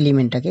জাস্ট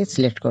এলিমেন্টটাকে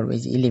সিলেক্ট করবো,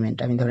 এই যে এলিমেন্ট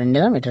আমি ধরে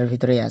নিলাম এটার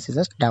ভিতরেই আছে,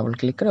 জাস্ট ডাবল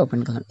ক্লিক করে ওপেন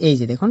করলাম। এই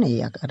যে দেখুন এই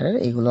আকারের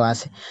এইগুলো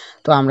আছে।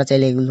 তো আমরা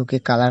চাইলে এগুলোকে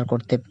কালার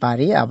করতে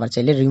পারি, আবার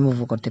চাইলে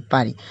রিমুভও করতে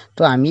পারি।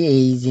 তো আমি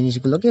এই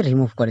জিনিসগুলোকে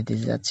রিমুভ করে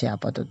দিতে যাচ্ছি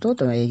আপাতত।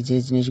 তো এই যে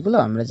জিনিসগুলো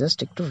আমরা জাস্ট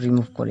একটু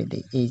রিমুভ করে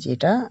দিই। এই যে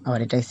এটা, আবার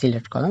এটা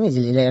সিলেক্ট করলাম, এই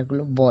যে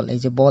লেয়ারগুলো বল, এই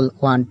যে বল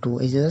 1 2,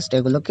 এই যে জাস্ট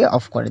এগুলোকে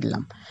অফ করে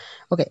দিলাম,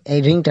 ওকে, এই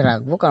রিংটা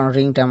রাখবো কারণ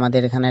রিংটা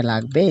আমাদের এখানে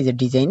লাগবে। এই যে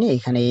ডিজাইনে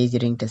এখানে এই যে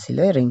রিংটা ছিল,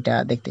 এই রিংটা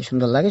দেখতে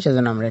সুন্দর লাগে,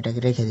 সেজন্য আমরা এটাকে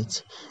রেখে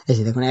দিচ্ছি। এই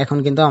যে দেখুন এখন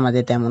কিন্তু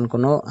আমাদের তেমন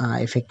কোনো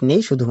এফেক্ট নেই,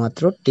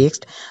 শুধুমাত্র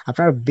টেক্সট।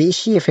 আপনারা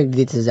বেশি এফেক্ট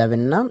দিতে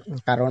যাবেন না,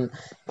 কারণ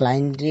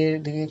ক্লায়েন্টের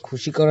দিকে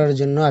খুশি করার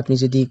জন্য আপনি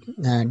যদি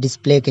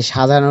ডিসপ্লেকে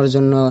সাজানোর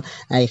জন্য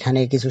এখানে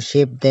কিছু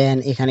শেপ দেন,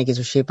 এখানে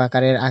কিছু শেপ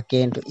আকারের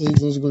আঁকেন, তো এই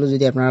জিনিসগুলো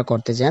যদি আপনারা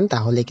করতে চান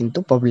তাহলে কিন্তু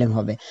প্রবলেম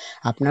হবে।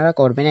 আপনারা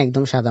করবেন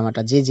একদম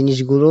সাদামাটা, যে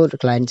জিনিসগুলো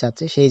ক্লায়েন্ট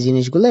চাচ্ছে সেই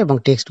জিনিসগুলো এবং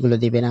টেক্সটগুলো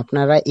দিবেন।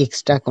 আপনারা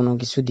এক্সট্রা কোনো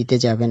কিছু দিতে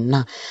যাবেন না,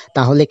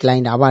 তাহলে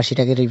ক্লায়েন্ট আবার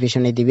সেটাকে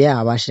রিভিশনে দিবে,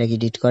 আবার সেটাকে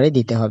এডিট করে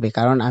দিতে হবে।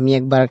 কারণ আমি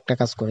একবার একটা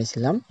কাজ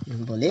করেছিলাম,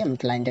 বলি আমি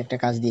ক্লায়েন্ট একটা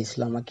কাজ দিয়েছিল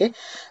আমাকে,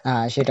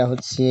 সেটা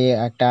হচ্ছে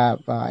একটা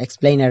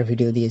এক্সপ্লেইনার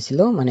ভিডিও দিয়েছিল,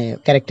 মানে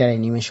ক্যারেক্টার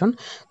অ্যানিমেশন।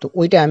 তো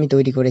ওইটা আমি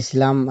তৈরি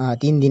করেছিলাম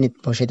 3 দিনে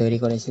বসে তৈরি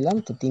করেছিলাম।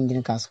 তো 3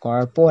 দিনে কাজ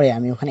করার পরে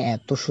আমি ওখানে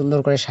এত সুন্দর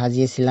করে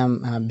সাজিয়েছিলাম,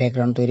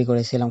 ব্যাকগ্রাউন্ড তৈরি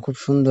করেছিলাম খুব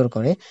সুন্দর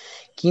করে।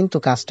 কিন্তু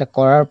কাজটা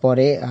করার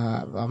পরে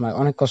আমার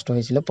অনেক কষ্ট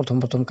হয়েছিল। প্রথম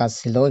প্রথম কাজ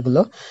ছিল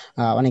এগুলো,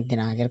 অনেক দিন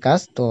আগের কাজ।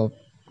 তো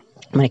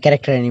মানে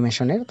ক্যারেক্টার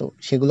অ্যানিমেশনের, তো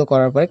সেগুলো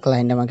করার পরে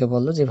ক্লায়েন্ট আমাকে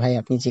বলল যে ভাই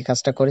আপনি যে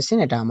কাজটা করেছেন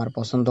এটা আমার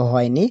পছন্দ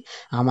হয়নি,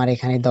 আমার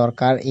এখানে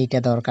দরকার এইটা,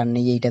 দরকার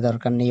নেই এইটা,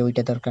 দরকার নেই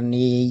ওইটা, দরকার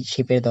নেই এই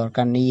শেপের,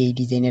 দরকার নেই এই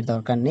ডিজাইনের,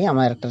 দরকার নেই,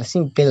 আমার একটা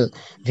সিম্পল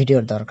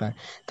ভিডিওর দরকার।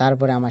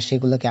 তারপরে আমার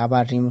সেগুলোকে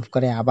আবার রিমুভ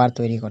করে আবার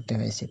তৈরি করতে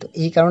হয়েছে। তো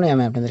এই কারণে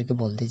আমি আপনাদেরকে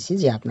বলতেছি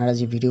যে আপনারা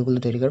যে ভিডিওগুলো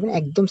তৈরি করবেন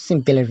একদম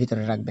সিম্পলের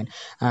ভিতরে রাখবেন,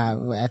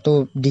 এত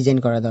ডিজাইন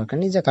করার দরকার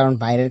নেই। যে কারণ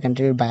বাইরের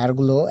কান্ট্রির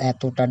বায়ারগুলো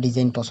এতটা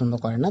ডিজাইন পছন্দ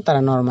করে না, তারা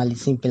নর্মালি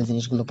সিম্পল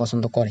জিনিসগুলো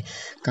পছন্দ করে।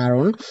 কারণ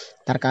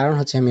তার কারণ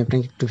হচ্ছে, আমি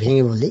আপনাকে একটু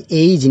ভেঙে বলি,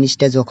 এই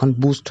জিনিসটা যখন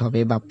বুস্ট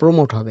হবে বা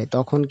প্রমোট হবে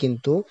তখন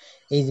কিন্তু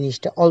এই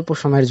জিনিসটা অল্প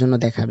সময়ের জন্য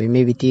দেখাবে,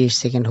 মেবি 30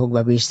 সেকেন্ড হোক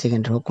বা 20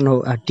 সেকেন্ড হোক, কোনো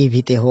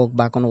টিভিতে হোক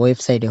বা কোনো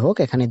ওয়েবসাইটে হোক,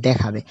 এখানে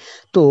দেখাবে।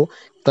 তো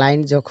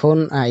ক্লায়েন্ট যখন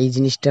এই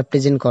জিনিসটা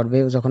প্রেজেন্ট করবে,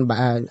 যখন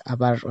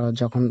আবার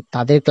যখন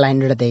তাদের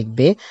ক্লায়েন্টরা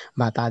দেখবে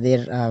বা তাদের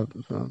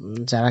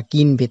যারা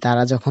কিনবে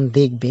তারা যখন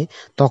দেখবে,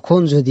 তখন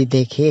যদি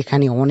দেখে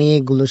এখানে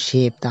অনেকগুলো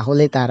শেপ,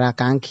 তাহলে তারা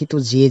কাঙ্ক্ষিত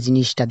যে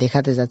জিনিসটা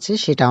দেখাতে যাচ্ছে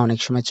সেটা অনেক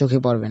সময় চোখে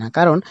পড়বে না।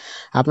 কারণ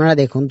আপনারা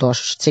দেখুন 10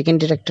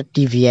 সেকেন্ডের একটা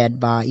টিভি অ্যাড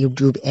বা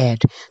ইউটিউব অ্যাড,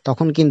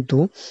 তখন কিন্তু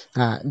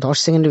 10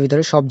 সেকেন্ডের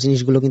ভিতরে সব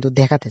জিনিসগুলো কিন্তু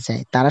দেখাতে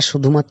চায়, তারা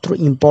শুধুমাত্র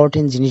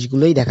ইম্পর্টেন্ট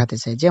জিনিসগুলোই দেখাতে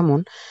চায়। যেমন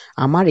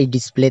আমার এই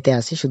ডিসপ্লেতে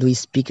আছে শুধু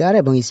স্পিকার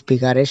এবং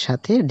স্পিকারের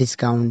সাথে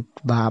ডিসকাউন্ট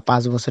বা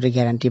 5 বছরের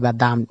গ্যারান্টি বা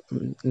দাম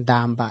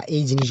দাম বা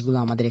এই জিনিসগুলো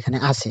আমাদের এখানে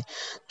আছে।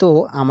 তো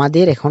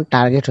আমাদের এখন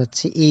টার্গেট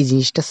হচ্ছে এই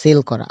জিনিসটা সেল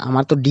করা,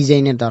 আমার তো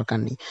ডিজাইনের দরকার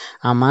নেই।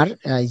 আমার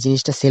এই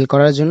জিনিসটা সেল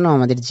করার জন্য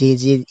আমাদের যে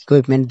যে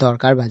ইকুইপমেন্ট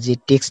দরকার বা যে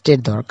টেক্সটের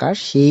দরকার,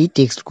 সেই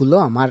টেক্সটগুলো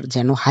আমার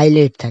যেন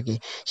হাইলাইট থাকে,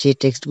 সেই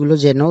টেক্সটগুলো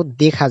যেন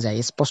দেখা যায়,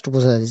 স্পষ্ট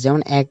বোঝা যায়।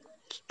 যেমন এক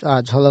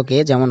ঝলকে,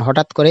 যেমন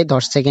হঠাৎ করে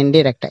 10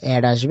 সেকেন্ডের একটা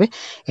অ্যাড আসবে,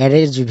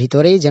 অ্যাডের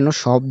ভিতরেই যেন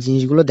সব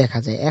জিনিসগুলো দেখা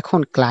যায়। এখন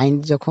ক্লায়েন্ট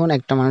যখন,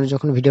 একটা মানুষ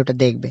যখন ভিডিওটা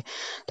দেখবে,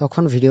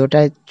 তখন ভিডিওটা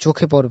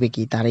চোখে পড়বে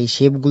কি, তার এই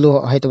শেপগুলো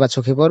হয়তো বা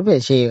চোখে পড়বে,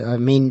 সে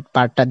মেইন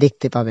পার্টটা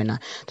দেখতে পাবে না।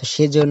 তো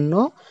সেজন্য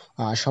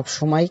সব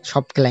সময়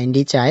সব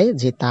ক্লায়েন্টই চায়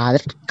যে তার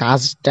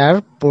কাজটার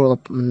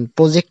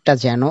প্রজেক্টটা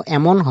যেন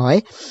এমন হয়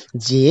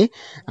যে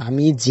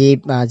আমি যে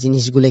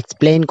জিনিসগুলো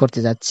এক্সপ্লেইন করতে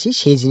যাচ্ছি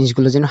সেই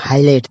জিনিসগুলো যেন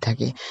হাইলাইট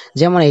থাকে।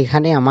 যেমন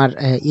এখানে আমার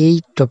এই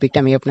টপিকটা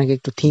আমি আপনাকে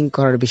একটু থিঙ্ক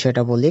করার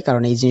বিষয়টা বলি,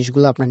 কারণ এই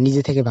জিনিসগুলো আপনার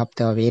নিজে থেকে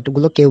ভাবতে হবে,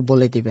 এগুলো কেউ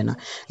বলে দিবে না।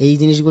 এই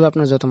জিনিসগুলো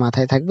আপনার যত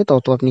মাথায় থাকবে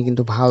তত আপনি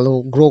কিন্তু ভালো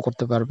গ্রো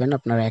করতে পারবেন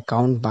আপনার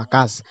অ্যাকাউন্ট বা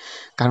কাজ।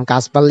 কারণ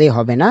কাজ পারলেই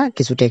হবে না,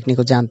 কিছু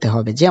টেকনিকও জানতে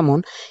হবে। যেমন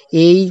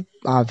এই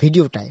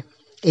ভিডিওটায়,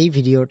 এই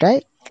ভিডিওটায়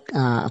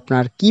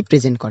আপনার কি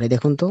প্রেজেন্ট করে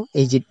দেখুন তো,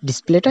 এই যে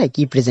ডিসপ্লেটায়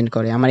কি প্রেজেন্ট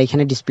করে, আমার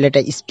এখানে ডিসপ্লেটা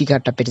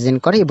স্পিকারটা প্রেজেন্ট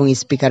করে এবং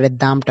স্পিকারের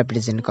দামটা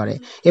প্রেজেন্ট করে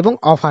এবং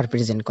অফার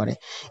প্রেজেন্ট করে।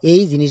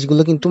 এই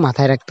জিনিসগুলো কিন্তু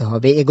মাথায় রাখতে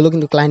হবে। এগুলো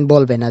কিন্তু ক্লায়েন্ট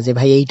বলবে না যে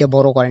ভাই এইটা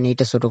বড় করেন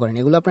এইটা ছোট করেন,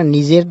 এগুলো আপনার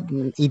নিজের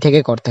থেকে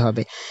করতে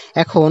হবে।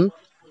 এখন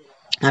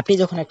আপনি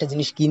যখন একটা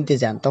জিনিস কিনতে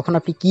যান তখন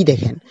আপনি কি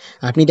দেখেন,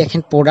 আপনি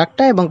দেখেন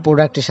প্রোডাক্টটা এবং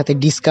প্রোডাক্টের সাথে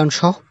ডিসকাউন্ট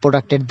সহ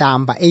প্রোডাক্টের দাম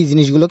বা এই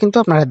জিনিসগুলো কিন্তু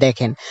আপনারা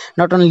দেখেন।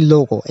 নট অনলি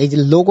লোগো, এই যে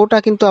লোগোটা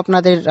কিন্তু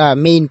আপনাদের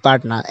মেইন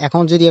পার্ট না।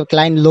 এখন যদি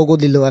ক্লায়েন্ট লোগো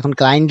দিল, এখন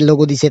ক্লায়েন্ট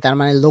লোগো দিছে তার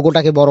মানে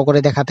লোগোটাকে বড় করে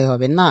দেখাতে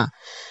হবে না,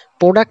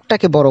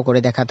 প্রোডাক্টটাকে বড় করে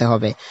দেখাতে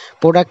হবে,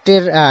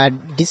 প্রোডাক্টের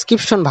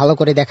ডিসক্রিপশন ভালো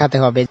করে দেখাতে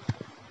হবে।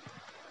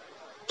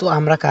 তো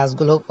আমরা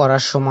কাজগুলো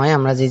করার সময়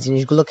আমরা যে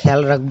জিনিসগুলো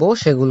খেয়াল রাখবো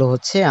সেগুলো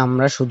হচ্ছে,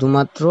 আমরা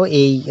শুধুমাত্র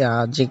এই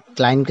যে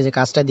ক্লায়েন্টকে যে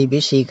কাজটা দিবে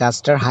সেই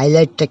কাজটার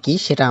হাইলাইটটা কি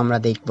সেটা আমরা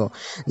দেখব।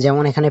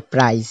 যেমন এখানে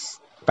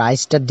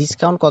প্রাইসটা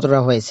ডিসকাউন্ট কতটা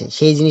হয়েছে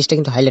সেই জিনিসটা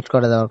কিন্তু হাইলাইট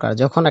করা দরকার।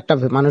 যখন একটা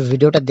মানুষ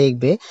ভিডিওটা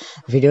দেখবে,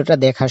 ভিডিওটা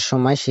দেখার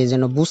সময় সে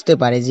যেন বুঝতে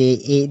পারে যে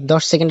এই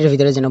 10 সেকেন্ডের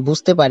ভিতরে যেন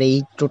বুঝতে পারে এই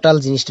টোটাল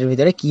জিনিসটার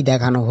ভিতরে কি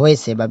দেখানো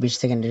হয়েছে বা 20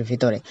 সেকেন্ডের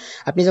ভিতরে।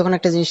 আপনি যখন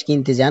একটা জিনিস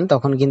কিনতে যান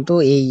তখন কিন্তু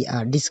এই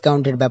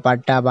ডিসকাউন্টের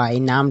ব্যাপারটা বা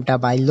এই নামটা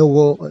বা এই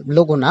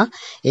লোগো না,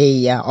 এই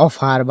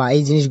অফার বা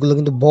এই জিনিসগুলো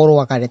কিন্তু বড়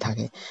আকারে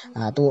থাকে।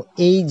 তো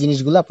এই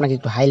জিনিসগুলো আপনাকে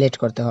একটু হাইলাইট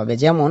করতে হবে।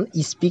 যেমন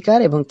স্পিকার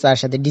এবং তার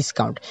সাথে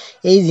ডিসকাউন্ট,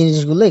 এই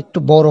জিনিসগুলো একটু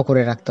বড়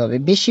করে রাখতে হবে,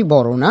 বেশি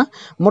বড় না,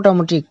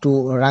 মোটামুটি একটু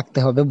রাখতে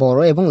হবে বড়,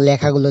 এবং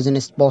লেখাগুলো যেন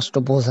স্পষ্ট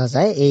বোঝা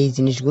যায় এই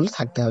জিনিসগুলো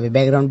থাকতে হবে।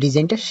 ব্যাকগ্রাউন্ড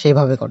ডিজাইনটা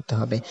সেভাবে করতে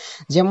হবে।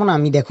 যেমন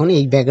আমি দেখুন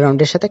এই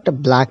ব্যাকগ্রাউন্ডের সাথে একটা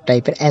ব্ল্যাক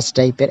টাইপের,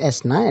 এস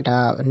না, এটা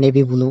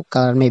নেভি ব্লু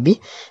কালার মেবি,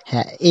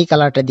 হ্যাঁ এই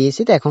কালারটা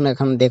দিয়েছি। তো এখন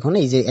এখন দেখুন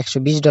এই যে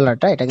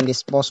 $120টা এটা কিন্তু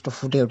স্পষ্ট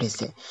ফুটে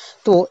উঠেছে।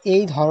 তো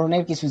এই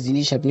ধরনের কিছু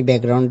জিনিস আপনি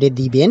ব্যাকগ্রাউন্ডে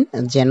দিবেন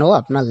যেন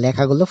আপনার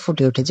লেখাগুলো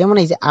ফুটে ওঠে। যেমন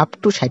এই যে আপ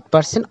টু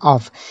 60%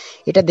 অফ,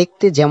 এটা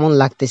দেখতে যেমন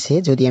লাগতেছে,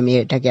 যদি আমি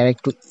এটাকে আর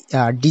একটু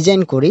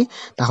ডিজাইন করি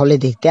তাহলে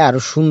দেখতে আরো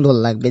সুন্দর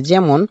লাগবে।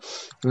 যেমন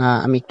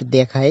আমি একটু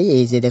দেখাই,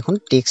 এই যে দেখুন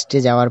টেক্সটে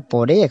যাওয়ার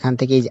পরে এখান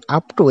থেকে এই যে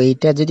আপ টু,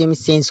 এইটা যদি আমি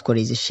চেঞ্জ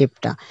করি, যে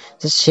শেপটা,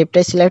 জাস্ট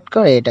শেপটাই সিলেক্ট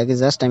করে এটাকে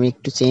জাস্ট আমি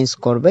একটু চেঞ্জ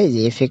করবো, এই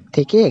যে এফেক্ট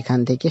থেকে এখান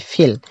থেকে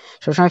ফিল,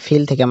 সবসময়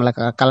ফিল থেকে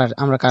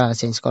আমরা কালার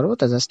চেঞ্জ করবো।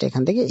 তো জাস্ট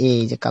এখান থেকে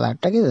এই যে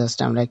কালারটাকে জাস্ট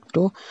আমরা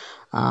একটু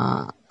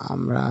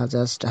আমরা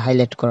জাস্ট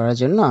হাইলাইট করার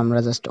জন্য আমরা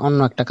জাস্ট অন্য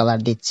একটা কালার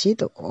দিচ্ছি।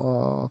 তো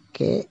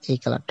ওকে, এই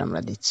কালারটা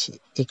আমরা দিচ্ছি,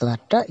 এই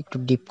কালারটা একটু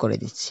ডিপ করে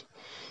দিচ্ছি,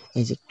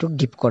 এই যে একটু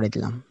ডিপ করে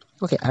দিলাম।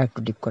 ওকে, আর একটু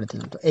ডিপ করে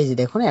দিলাম। তো এই যে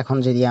দেখুন এখন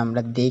যদি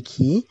আমরা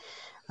দেখি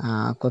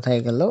কোথায়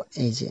গেল,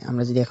 এই যে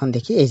আমরা যদি এখন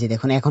দেখি, এই যে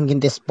দেখুন এখন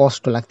কিন্তু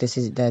স্পষ্ট লাগতেছে,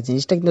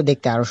 জিনিসটা কিন্তু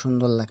দেখতে আরো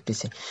সুন্দর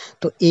লাগতেছে।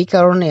 তো এই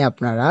কারণে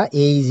আপনারা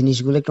এই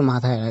জিনিসগুলো একটু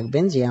মাথায়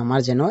রাখবেন, যে আমার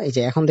যেন এই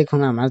যে এখন দেখুন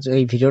আমার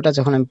এই ভিডিওটা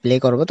যখন আমি প্লে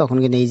করব তখন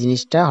কিন্তু এই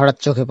জিনিসটা হঠাৎ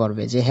চোখে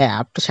পড়বে যে হ্যাঁ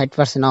আপ টু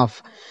 60% অফ।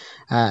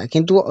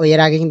 কিন্তু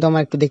এর আগে কিন্তু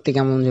আমার একটু দেখতে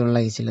কেমন যেন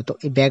লাগছিল। তো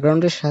এই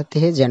ব্যাকগ্রাউন্ডের সাথে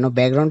যেন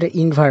ব্যাকগ্রাউন্ডের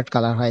ইনভার্ট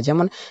কালার হয়,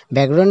 যেমন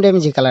ব্যাকগ্রাউন্ডে আমি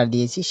যে কালার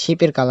দিয়েছি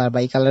শেপের কালার বা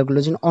এই কালারগুলো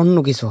যেন অন্য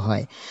কিছু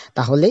হয়,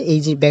 তাহলে এই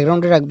যে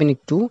ব্যাকগ্রাউন্ডে রাখবেন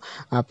একটু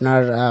আপনার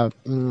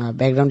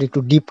ব্যাকগ্রাউন্ডে একটু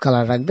ডিপ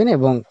কালার রাখবেন,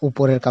 এবং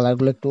উপরের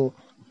কালারগুলো একটু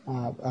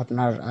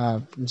আপনার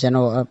যেন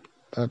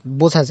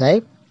বোঝা যায়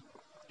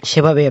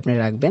সেভাবেই আপনি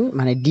রাখবেন।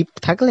 মানে ডিপ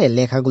থাকলে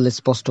লেখাগুলো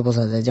স্পষ্ট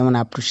বোঝা যায়, যেমন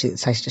আপ টু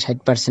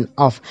 60%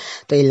 অফ।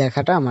 তো এই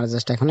লেখাটা আমার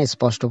জাস্ট এখন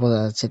স্পষ্ট বোঝা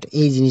যাচ্ছে। তো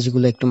এই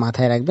জিনিসগুলো একটু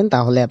মাথায় রাখবেন,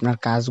 তাহলে আপনার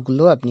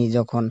কাজগুলো আপনি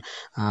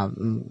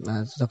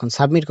যখন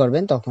সাবমিট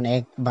করবেন তখন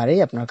একবারেই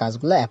আপনার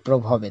কাজগুলো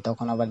অ্যাপ্রুভ হবে,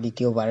 তখন আবার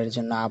দ্বিতীয়বারের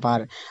জন্য আবার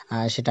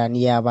সেটা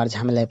নিয়ে আবার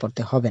ঝামেলায়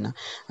পড়তে হবে না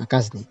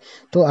কাজ নিয়ে।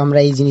 তো আমরা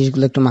এই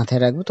জিনিসগুলো একটু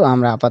মাথায় রাখবো। তো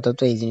আমরা আপাতত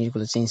এই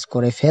জিনিসগুলো চেঞ্জ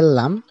করে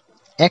ফেললাম।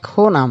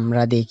 এখন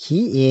আমরা দেখি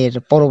এর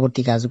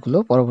পরবর্তী কাজগুলো।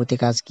 পরবর্তী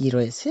কাজ কি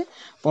রয়েছে?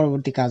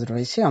 পরবর্তী কাজ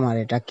রয়েছে আমার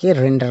এটাকে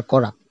রেন্ডার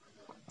করা।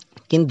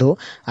 কিন্তু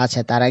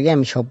আচ্ছা, তার আগে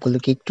আমি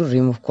সবগুলোকে একটু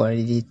রিমুভ করে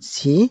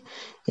দিচ্ছি।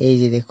 এই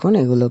যে দেখুন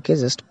এগুলোকে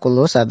জাস্ট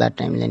ক্লোজ আদার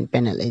টাইমলাইন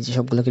প্যানেল, এই যে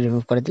সবগুলোকে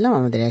রিমুভ করে দিলাম,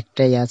 আমাদের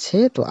একটাই আছে।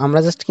 তো আমরা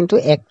জাস্ট কিন্তু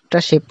একটা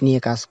শেপ নিয়ে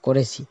কাজ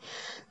করেছি।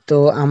 তো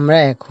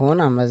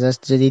আমরা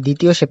জাস্ট যদি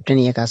দ্বিতীয় শেপটা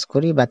নিয়ে কাজ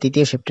করি বা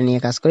তৃতীয় শেপটা নিয়ে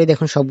কাজ করি,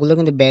 দেখুন সবগুলো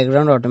কিন্তু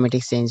ব্যাকগ্রাউন্ড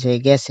অটোমেটিক চেঞ্জ হয়ে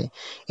গেছে।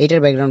 এটার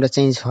ব্যাকগ্রাউন্ডটা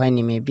চেঞ্জ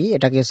হয়নি মেবি,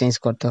 এটাকেও চেঞ্জ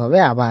করতে হবে,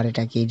 আবার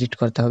এটাকে এডিট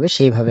করতে হবে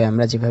সেইভাবে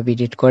আমরা যেভাবে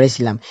এডিট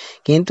করেছিলাম।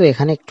 কিন্তু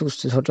এখানে একটু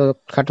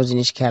ছোটখাটো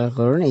জিনিস খেয়াল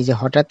করুন, এই যে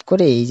হঠাৎ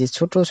করে এই যে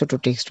ছোট ছোট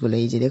টেক্সটগুলো,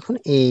 এই যে দেখুন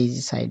এই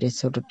যে সাইডে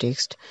ছোট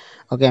টেক্সট।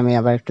 ওকে, আমি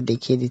আবার একটু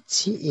দেখিয়ে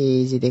দিচ্ছি,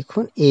 এই যে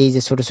দেখুন এই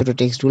যে ছোট ছোট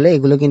টেক্সটগুলো,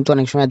 এগুলো কিন্তু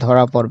অনেক সময়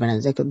ধরা পড়বে না।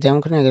 যেমন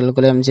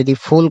এগুলো আমি যদি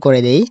ফুল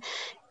করে দেই,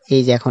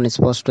 এই যে এখন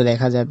স্পষ্ট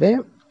দেখা যাবে,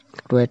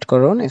 একটু ওয়েট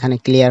করুন, এখানে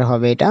ক্লিয়ার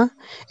হবে এটা।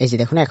 এই যে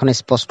দেখুন এখন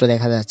স্পষ্ট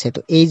দেখা যাচ্ছে। তো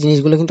এই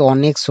জিনিসগুলো কিন্তু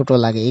অনেক ছোট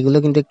লাগে, এগুলো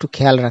কিন্তু একটু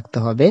খেয়াল রাখতে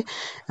হবে।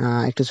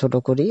 একটু ছোট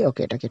করি,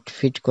 ওকে এটাকে একটু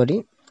ফিট করি।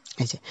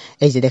 এই যে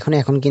এই যে দেখুন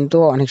এখন কিন্তু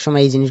অনেক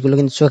সময় এই জিনিসগুলো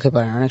কিন্তু চোখে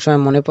পড়ে না, অনেক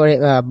সময় মনে পড়ে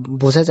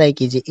বোঝা যায়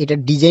কি যে এটা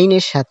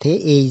ডিজাইনের সাথে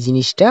এই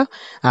জিনিসটা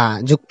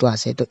যুক্ত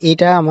আছে। তো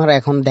এটা আমার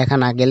এখন দেখা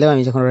না গেলেও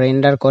আমি যখন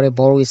রেন্ডার করে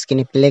বড়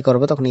স্ক্রিনে প্লে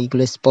করব তখন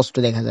এইগুলো স্পষ্ট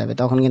দেখা যাবে,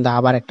 তখন কিন্তু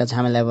আবার একটা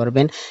ঝামেলায়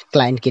পড়বেন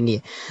ক্লায়েন্টকে নিয়ে।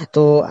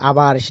 তো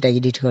আবার সেটা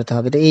এডিট করতে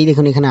হবে। তো এই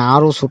দেখুন এখানে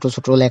আরো ছোট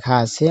ছোট লেখা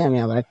আছে, আমি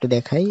আবার একটু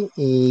দেখাই।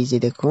 এই যে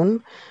দেখুন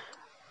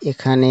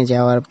এখানে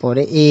যাওয়ার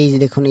পরে এই যে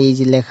দেখুন এই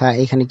যে লেখা,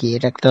 এখানে কি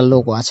এটা একটা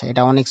লোগো আছে,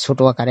 এটা অনেক ছোট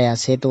আকারে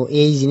আছে। তো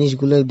এই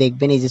জিনিসগুলো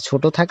দেখবেন, এই যে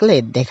ছোট থাকলে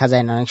দেখা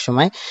যায় না অনেক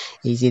সময়,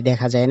 এই যে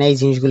দেখা যায় না, এই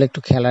জিনিসগুলো একটু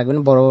খেয়াল রাখবেন,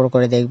 বড় বড়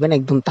করে দেখবেন,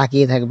 একদম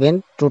তাকিয়ে থাকবেন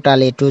টোটাল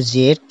এ টু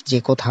জেড যে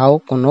কোথাও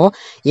কোনো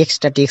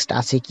এক্সট্রা টেক্সট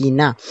আছে কি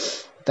না,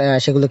 তা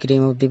সেগুলোকে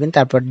রিমুভ দিবেন।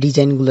 তারপর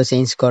ডিজাইনগুলো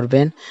চেঞ্জ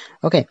করবেন।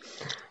 ওকে,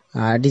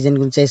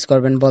 ডিজাইনগুলো চেঞ্জ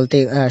করবেন বলতে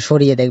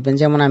সরিয়ে দেখবেন,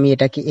 যেমন আমি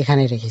এটাকে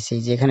এখানে রেখেছি,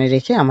 যে এখানে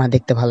রেখে আমার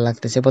দেখতে ভালো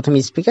লাগতেছে। প্রথমে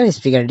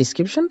স্পিকার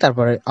ডিসক্রিপশন,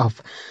 তারপরে অফ।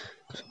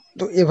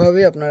 তো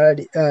এভাবে আপনারা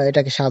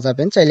এটাকে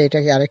সাজাবেন। চাইলে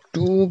এটাকে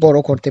আরেকটু বড়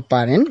করতে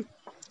পারেন,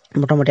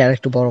 মোটামুটি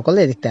আরেকটু বড়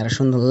করলে দেখতে আরো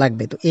সুন্দর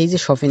লাগবে। তো এই যে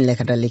শপিং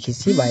লেখাটা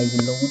লিখেছি বা এই যে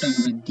লোগোটা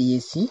আমরা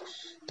দিয়েছি,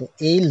 তো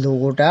এই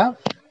লোগোটা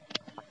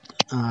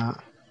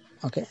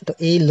ওকে, তো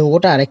এই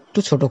লোগোটা আরেকটু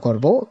ছোট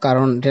করব,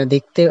 কারণ এটা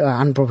দেখতে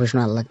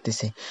আনপ্রফেশনাল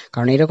লাগতেছে।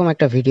 কারণ এরকম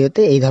একটা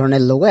ভিডিওতে এই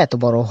ধরনের লোগো এত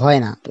বড় হয়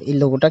না। তো এই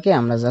লোগোটাকে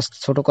আমরা জাস্ট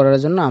ছোট করার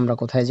জন্য আমরা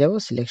কোথায় যাব,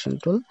 সিলেকশন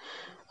টুল,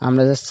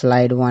 আমরা জাস্ট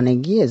স্লাইড ওয়ানে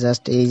গিয়ে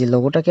জাস্ট এই যে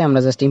লোগোটাকে আমরা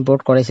জাস্ট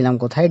ইম্পোর্ট করেছিলাম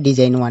কোথায়,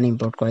 ডিজাইন ওয়ান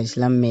ইম্পোর্ট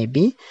করেছিলাম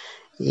মেবি,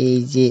 এই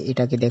যে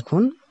এটাকে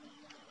দেখুন।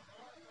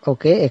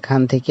 ওকে,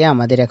 এখান থেকে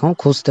আমাদের এখন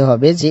খুঁজতে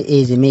হবে যে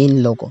এই যে মেইন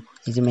লোগো,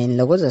 এই যে মেইন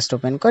লোগো জাস্ট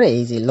ওপেন করে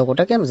এই যে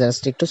লোগোটাকে আমি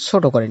জাস্ট একটু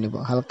ছোট করে নিব,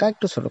 হালকা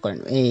একটু ছোট করে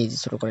নিব, এই যে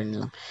ছোট করে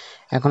নিলাম।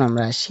 এখন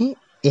আমরা আসি,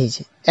 এই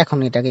যে এখন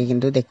এটাকে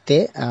কিন্তু দেখতে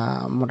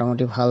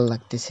মোটামুটি ভালো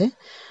লাগতেছে।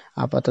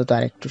 আপাতত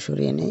আরেকটু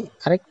সরিয়ে নেই,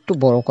 আরেকটু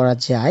বড় করা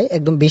যায়,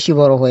 একদম বেশি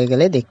বড় হয়ে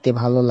গেলে দেখতে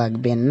ভালো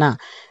লাগবে না।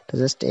 তো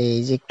জাস্ট এই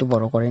যে একটু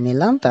বড় করে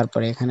নিলাম,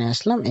 তারপরে এখানে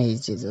আসলাম, এই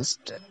যে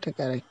জাস্ট এটাকে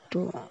আরেকটু,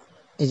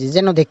 এই যে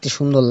যেন দেখতে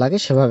সুন্দর লাগে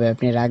সেভাবে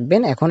আপনি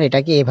রাখবেন। এখন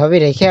এটাকে এভাবে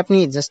রেখে আপনি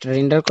জাস্ট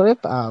রেন্ডার করে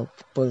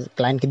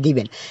ক্লায়েন্টকে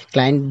দিবেন।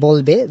 ক্লায়েন্ট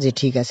বলবে যে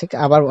ঠিক আছে।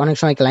 আবার অনেক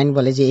সময় ক্লায়েন্ট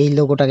বলে যে এই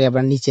লোগোটাকে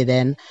আবার নিচে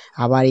দেন,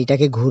 আবার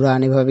এটাকে ঘুরান,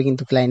 এভাবে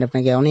কিন্তু ক্লায়েন্ট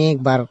আপনাকে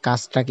অনেকবার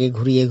কাজটাকে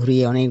ঘুরিয়ে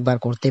ঘুরিয়ে অনেকবার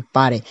করতে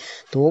পারে।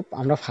 তো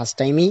আমরা ফার্স্ট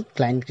টাইমেই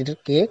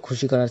ক্লায়েন্টকে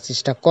খুশি করার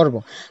চেষ্টা করব।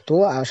 তো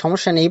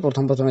সমস্যা নেই,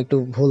 প্রথম প্রথম একটু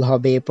ভুল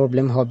হবে,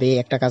 প্রবলেম হবে,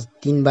 একটা কাজ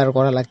 3 বার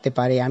করা লাগতে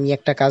পারে। আমি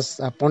একটা কাজ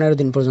 15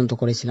 দিন পর্যন্ত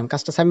করেছিলাম,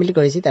 কাজটা সাবমিট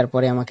করেছি,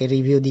 তারপরে আমাকে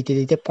রিভিউ দিতে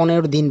দিতে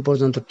 15 দিন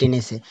পর্যন্ত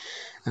টেনেছে।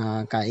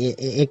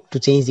 একটু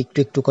চেঞ্জ একটু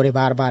একটু করে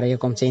বারবার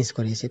এরকম চেঞ্জ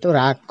করেছে। তো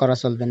রাগ করা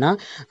চলবে না,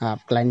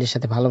 ক্লায়েন্টের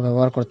সাথে ভালো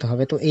ব্যবহার করতে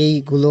হবে। তো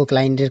এইগুলো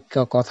ক্লায়েন্টের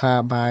কথা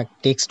বা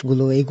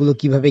টেক্সটগুলো এইগুলো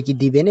কিভাবে কি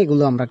দিবেন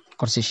এগুলো আমরা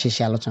কোর্সের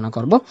শেষে আলোচনা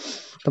করব।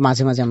 তো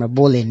মাঝে মাঝে আমরা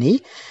বলে নিই।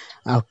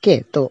 ওকে,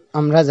 তো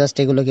আমরা জাস্ট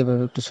এগুলো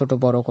কিভাবে একটু ছোট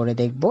বড় করে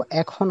দেখব।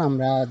 এখন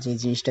আমরা যে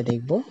জিনিসটা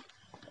দেখব,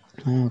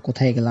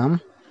 কোথায় গেলাম,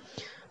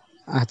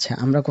 আচ্ছা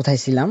আমরা কোথায়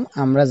ছিলাম,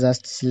 আমরা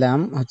জাস্ট ছিলাম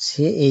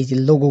হচ্ছে এই যে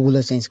লোগোগুলো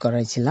চেঞ্জ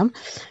করাই ছিলাম।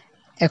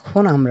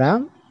 এখন আমরা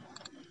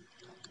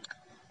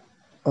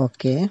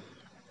ওকে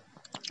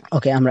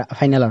ওকে আমরা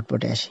ফাইনাল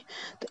আউটপুটে আসি।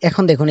 তো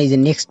এখন দেখুন এই যে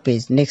নেক্সট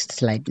পেজ, নেক্সট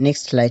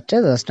স্লাইডটা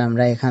জাস্ট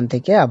আমরা এখান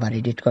থেকে আবার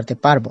এডিট করতে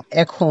পারবো।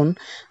 এখন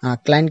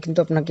ক্লায়েন্ট কিন্তু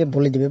আপনাকে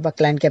বলে দিবে বা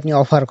ক্লায়েন্টকে আপনি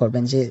অফার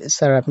করবেন যে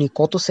স্যার আপনি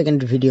কত সেকেন্ড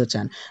ভিডিও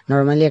চান।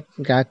 নর্মালি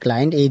একটা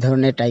ক্লায়েন্ট এই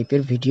ধরনের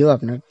টাইপের ভিডিও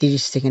আপনার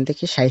 30 সেকেন্ড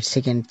থেকে 60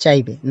 সেকেন্ড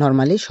চাইবে,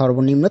 নর্মালি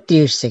সর্বনিম্ন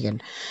 30 সেকেন্ড।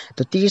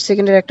 তো 30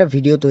 সেকেন্ডের একটা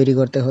ভিডিও তৈরি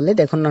করতে হলে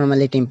দেখুন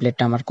নর্মালি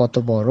টেমপ্লেটটা আমার কত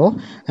বড়,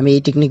 আমি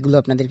এই টেকনিকগুলো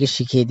আপনাদেরকে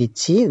শিখিয়ে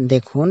দিচ্ছি।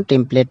 দেখুন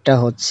টেমপ্লেটটা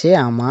হচ্ছে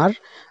আমার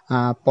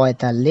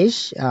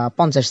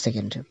 50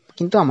 সেকেন্ডের,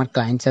 কিন্তু আমার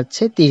ক্লায়েন্ট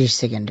চাচ্ছে 30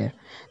 সেকেন্ডের।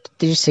 তো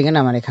 30 সেকেন্ড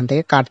আমার এখান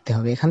থেকে কাটতে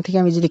হবে। এখান থেকে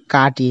আমি যদি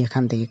কাটি,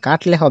 এখান থেকে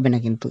কাটলে হবে না,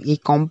 কিন্তু এই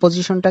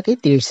কম্পোজিশনটাকেই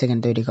 30 সেকেন্ড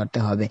তৈরি করতে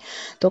হবে।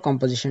 তো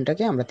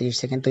কম্পোজিশনটাকে আমরা 30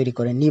 সেকেন্ড তৈরি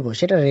করে নিব,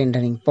 সেটা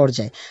রেন্ডারিং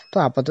পর্যায়ে। তো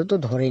আপাতত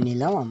ধরে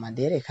নিলাম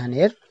আমাদের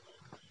এখানের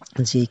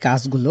যে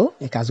কাজগুলো,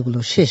 এই কাজগুলো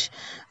শেষ,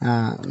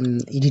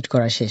 এডিট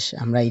করা শেষ।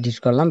 আমরা এডিট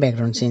করলাম,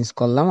 ব্যাকগ্রাউন্ড চেঞ্জ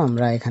করলাম,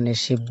 আমরা এখানে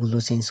শেপগুলো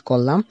চেঞ্জ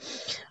করলাম,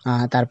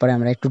 তারপরে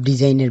আমরা একটু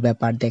ডিজাইনের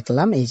ব্যাপার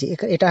দেখলাম। এই যে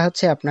এটা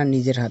হচ্ছে আপনার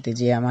নিজের হাতে,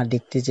 যে আমার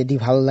দেখতে যদি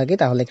ভালো লাগে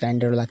তাহলে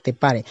ক্লায়েন্টেরও লাগতে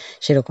পারে,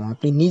 সেরকম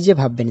আপনি নিজে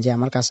ভাববেন যে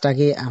আমার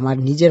কাজটাকে আমার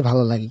নিজের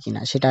ভালো লাগে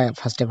কিনা, সেটা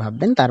ফার্স্টে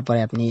ভাববেন, তারপরে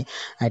আপনি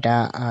এটা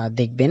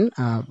দেখবেন,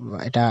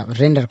 এটা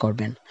রেন্ডার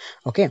করবেন।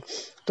 ওকে,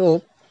 তো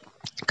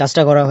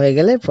কাজটা করা হয়ে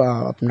গেলে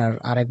আপনার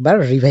আরেকবার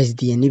রিভাইজ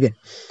দিয়ে নিবেন।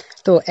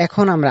 তো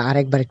এখন আমরা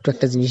আরেকবার একটু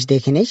একটা জিনিস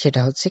দেখে নেই,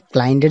 সেটা হচ্ছে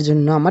ক্লায়েন্টের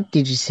জন্য আমার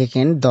 30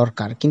 সেকেন্ড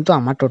দরকার, কিন্তু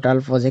আমার টোটাল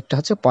প্রজেক্টটা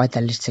হচ্ছে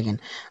 45 সেকেন্ড।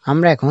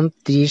 আমরা এখন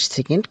 30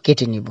 সেকেন্ড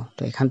কেটে নিব।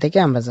 তো এখান থেকে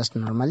আমরা জাস্ট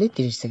নর্মালি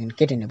 30 সেকেন্ড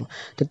কেটে নেব।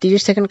 তো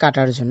 30 সেকেন্ড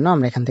কাটার জন্য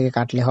আমরা এখান থেকে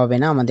কাটলে হবে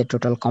না, আমাদের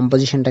টোটাল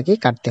কম্পোজিশনটাকেই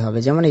কাটতে হবে।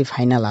 যেমন এই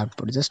ফাইনাল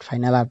আউটপুট, জাস্ট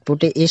ফাইনাল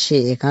আউটপুটে এসে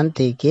এখান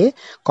থেকে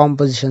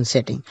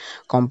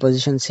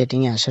কম্পোজিশন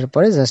সেটিংয়ে আসার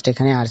পরে জাস্ট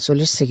এখানে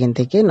 48 সেকেন্ড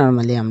থেকে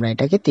নর্মালি আমরা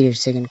এটাকে 30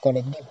 সেকেন্ড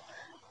করে দিব।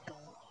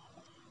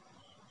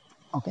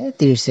 ওকে,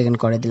 30 সেকেন্ড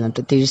করে দিলাম।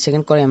 তো 30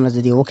 সেকেন্ড করে আমরা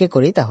যদি ওকে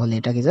করি তাহলে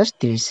এটাকে জাস্ট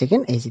 30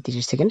 সেকেন্ড, এই যে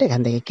 30 সেকেন্ড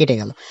এখান থেকে কেটে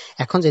গেল।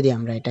 এখন যদি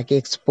আমরা এটাকে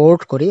এক্সপোর্ট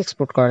করি,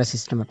 এক্সপোর্ট করার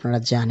সিস্টেম আপনারা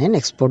জানেন,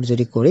 এক্সপোর্ট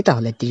যদি করি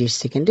তাহলে 30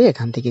 সেকেন্ডে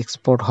এখান থেকে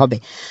এক্সপোর্ট হবে।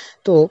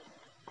 তো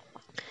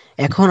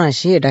এখন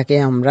আসি এটাকে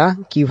আমরা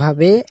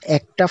কিভাবে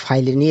একটা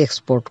ফাইলে নিয়ে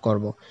এক্সপোর্ট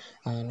করব।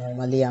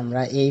 নর্মালি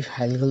আমরা এই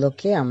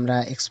ফাইলগুলোকে আমরা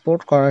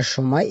এক্সপোর্ট করার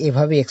সময়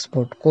এভাবে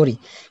এক্সপোর্ট করি,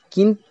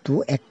 কিন্তু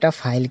একটা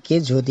ফাইলকে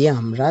যদি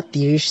আমরা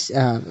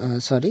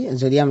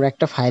যদি আমরা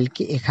একটা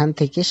ফাইলকে এখান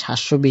থেকে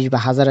 720 বা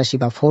 1080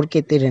 বা 4K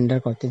তে রেন্ডার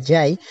করতে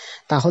যাই,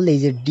 তাহলে এই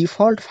যে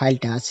ডিফল্ট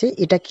ফাইলটা আছে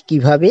এটাকে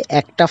কিভাবে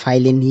একটা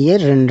ফাইলে নিয়ে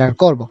রেন্ডার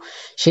করব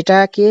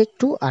সেটাকে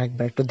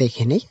আরেকবার একটু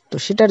দেখে নেই। তো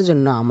সেটার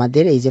জন্য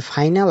আমাদের এই যে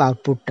ফাইনাল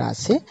আউটপুটটা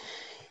আছে,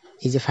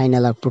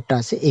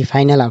 এই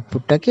ফাইনাল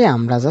আউটপুটটাকে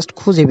আমরা জাস্ট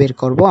খুঁজে বের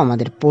করব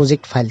আমাদের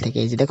প্রজেক্ট ফাইল থেকে।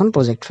 এই যে দেখুন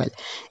প্রজেক্ট ফাইল,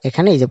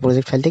 এখানে এই যে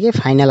প্রজেক্ট ফাইল থেকে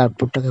ফাইনাল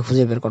আউটপুটটাকে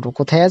খুঁজে বের করব।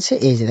 কোথায় আছে,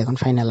 এই যে দেখুন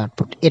ফাইনাল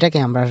আউটপুট, এটাকে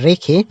আমরা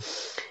রেখে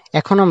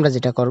এখন আমরা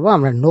যেটা করব,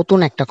 আমরা নতুন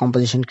একটা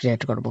কম্পোজিশন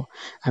ক্রিয়েট করব।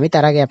 আমি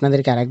তার আগে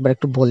আপনাদেরকে আরেকবার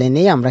একটু বলে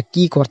নেই আমরা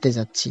কি করতে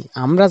যাচ্ছি।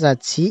 আমরা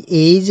যাচ্ছি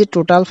এই যে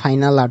টোটাল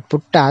ফাইনাল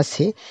আউটপুটটা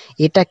আছে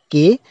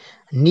এটাকে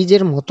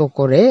নিজের মতো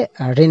করে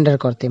রেন্ডার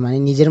করতে, মানে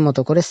নিজের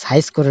মতো করে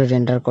সাইজ করে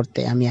রেন্ডার করতে।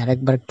 আমি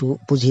আরেকবার একটু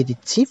বুঝিয়ে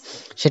দিচ্ছি।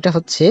 সেটা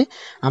হচ্ছে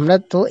আমরা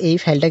তো এই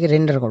ফাইলটাকে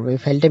রেন্ডার করব, এই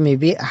ফাইলটা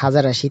মেবি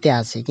 1080 তে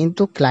আছে,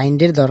 কিন্তু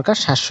ক্লায়েন্টের দরকার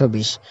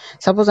 720।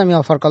 সাপোজ আমি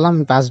অফার করলাম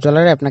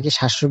 $5 আপনাকে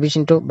 720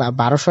 ইন্টু বা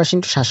 1280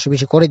 ইন্টু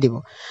 720 করে দিব,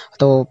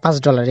 তো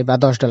 $5 বা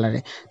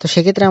 $10। তো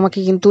সেক্ষেত্রে আমাকে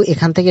কিন্তু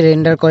এখান থেকে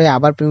রেন্ডার করে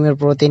আবার প্রিমিয়ার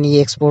প্রোতে নিয়ে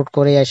এক্সপোর্ট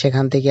করে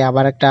সেখান থেকে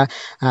আবার একটা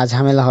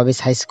ঝামেলা হবে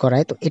সাইজ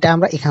করায়। তো এটা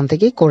আমরা এখান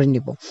থেকেই করে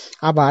নিব।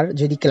 আবার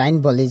যদি ক্লায়েন্ট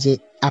বলে যে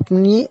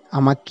আপনি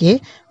আমাকে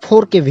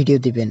 4K ভিডিও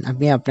দিবেন,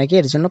 আমি আপনাকে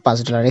এর জন্য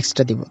 $5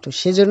 এক্সট্রা দিব, তো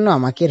সেজন্য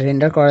আমাকে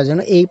রেন্ডার করার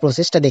জন্য এই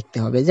প্রসেসটা দেখতে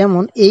হবে।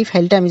 যেমন এই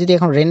ফাইলটা আমি যদি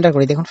এখন রেন্ডার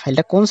করি, দেখুন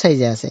ফাইলটা কোন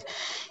সাইজে আছে,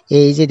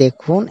 এই যে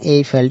দেখুন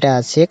এই ফাইলটা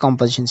আছে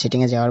কম্পোজিশন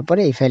সেটিংয়ে যাওয়ার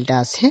পরে এই ফাইলটা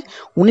আছে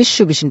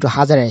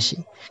 1920x1080।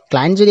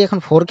 ক্লায়েন্ট যদি এখন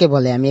 4K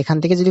বলে, আমি এখান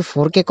থেকে যদি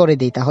 4K করে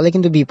দিই তাহলে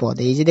কিন্তু বিপদ।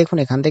 এই যে দেখুন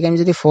এখান থেকে আমি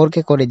যদি 4K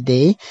করে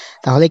দেই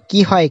তাহলে কি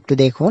হয় একটু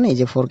দেখুন। এই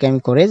যে 4K আমি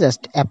করে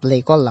জাস্ট অ্যাপ্লাই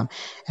করলাম,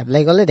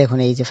 অ্যাপ্লাই করলে দেখুন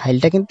এই যে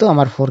ফাইলটা কিন্তু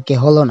আমার 4K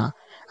হলো না।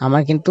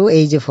 আমার কিন্তু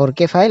এই যে 4K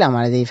ফাইল,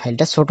 আমার এই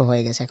ফাইলটা ছোট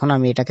হয়ে গেছে। এখন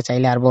আমি এটাকে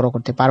চাইলে আর বড়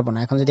করতে পারবো না।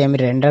 এখন যদি আমি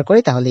রেন্ডার করি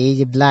তাহলে এই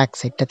যে ব্ল্যাক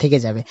সাইডটা থেকে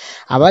যাবে।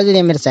 আবার যদি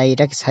আমি চাই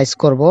এটাকে সাইজ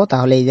করব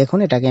তাহলে এই দেখুন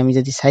এটাকে আমি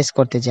যদি সাইজ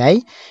করতে যাই,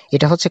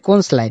 এটা হচ্ছে কোন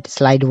স্লাইড,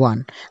 স্লাইড 1,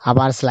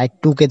 আবার স্লাইড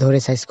 2 কে ধরে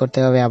সাইজ করতে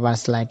হবে, আবার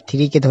স্লাইড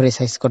 3 কে ধরে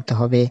সাইজ করতে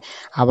হবে,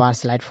 আবার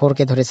স্লাইড 4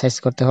 কে ধরে সাইজ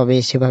করতে হবে।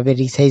 সেভাবে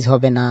রিসাইজ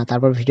হবে না,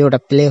 তারপর ভিডিওটা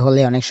প্লে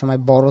হলে অনেক সময়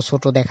বড়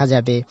ছোট দেখা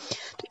যাবে।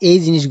 তো এই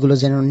জিনিসগুলো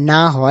যেন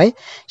না হয়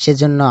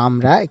সেজন্য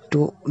আমরা একটু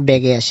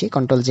ব্যাগে আসি,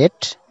 কন্ট্রোল জেড।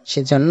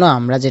 সেজন্য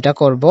আমরা যেটা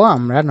করব,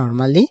 আমরা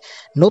নর্মালি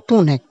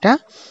নতুন একটা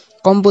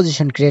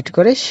কম্পোজিশন ক্রিয়েট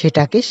করে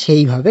সেটাকে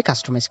সেইভাবে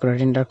কাস্টমাইজ করে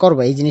রেন্ডার করব।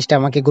 এই জিনিসটা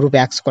আমাকে গ্রুপে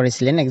আস্ক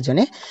করেছিলেন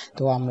একজনে,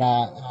 তো আমরা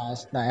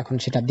এখন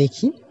সেটা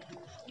দেখি।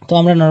 তো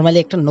আমরা নর্মালি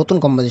একটা নতুন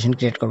কম্পোজিশন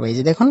ক্রিয়েট করব। এই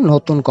যে দেখুন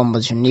নতুন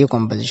composition, new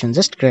composition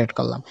just create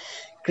করলাম।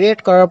 ক্রিয়েট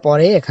করার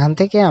পরে এখান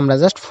থেকে আমরা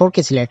জাস্ট 4K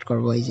সিলেক্ট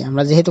করব। এই যে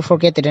আমরা যেহেতু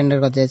 4K তে রেন্ডার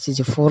করতে যাচ্ছি,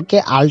 যে 4K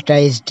আলট্রা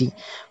এইচডি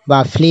বা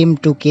ফিল্ম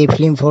 2K,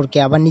 ফিল্ম 4K,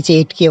 আবার নিচে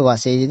 8Kও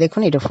আছে। এই যে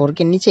দেখুন এটা 4K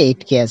নিচে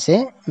 8K আছে,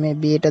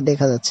 মেবি এটা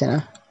দেখা যাচ্ছে না।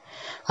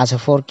 আচ্ছা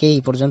 4K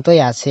এই পর্যন্তই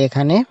আছে,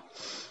 এখানে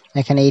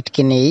এখানে 8K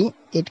নেই,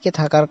 8K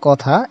থাকার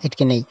কথা,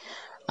 8K নেই।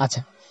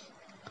 আচ্ছা,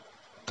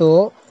 তো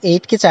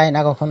 8K চায়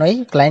না কখনোই,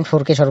 ক্লায়েন্ট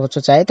 4K সর্বোচ্চ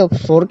চায়। তো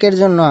 4K এর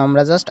জন্য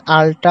আমরা জাস্ট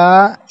আলট্রা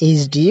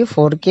এইচডি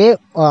 4K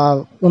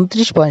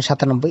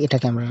 29.97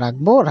 এটাকে আমরা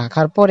রাখবো।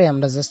 রাখার পরে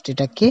আমরা জাস্ট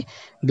এটাকে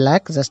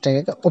ব্ল্যাক, জাস্ট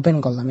এটাকে ওপেন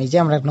করলাম। এই যে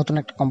আমরা নতুন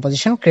একটা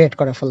কম্পোজিশন ক্রিয়েট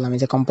করে ফেললাম, এই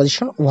যে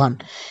কম্পোজিশন 1।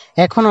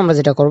 এখন আমরা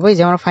যেটা করবো, এই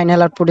যে আমরা ফাইনাল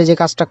আউটপুটে যে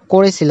কাজটা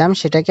করেছিলাম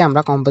সেটাকে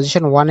আমরা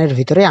কম্পোজিশন 1 এর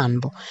ভিতরে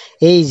আনবো।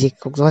 এই যে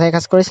কোথায়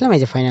কাজ করেছিলাম,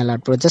 এই যে ফাইনাল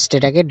আউটপুট, জাস্ট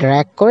এটাকে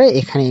ড্র্যাগ করে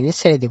এখানে এনে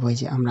ছেড়ে দিব। এই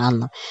যে আমরা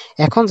আনলাম।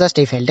 এখন জাস্ট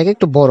এই ফাইলটাকে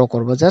একটু বড়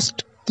করব, জাস্ট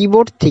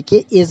কিবোর্ড থেকে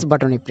এস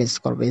বাটনে প্রেস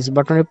করবো। এস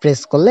বাটনে প্রেস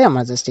করলে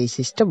আমার জাস্ট এই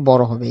সিস্টেম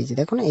বড় হবে। এই যে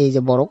দেখুন এই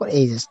যে বড় করে,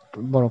 এই জাস্ট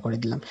বড় করে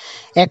দিলাম।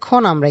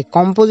 এখন আমরা এই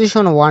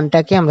কম্পোজিশন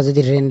 1টাকে আমরা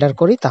যদি রেন্ডার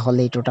করি তাহলে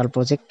এই টোটাল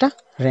প্রজেক্টটা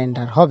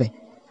রেন্ডার হবে।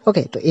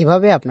 ওকে, তো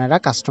এভাবে আপনারা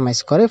কাস্টমাইজ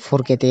করে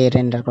 4K তে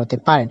রেন্ডার করতে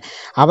পারেন।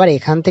 আবার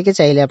এখান থেকে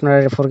চাইলে আপনারা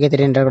 4K তে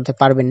রেন্ডার করতে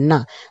পারবেন না,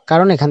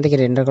 কারণ এখান থেকে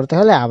রেন্ডার করতে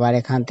হলে আবার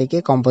এখান থেকে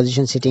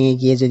কম্পোজিশন সেটিং এ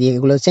গিয়ে যদি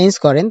এগুলো চেঞ্জ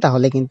করেন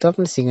তাহলে কিন্তু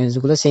আপনার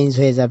সিকোয়েন্সগুলো চেঞ্জ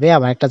হয়ে যাবে,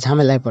 আবার একটা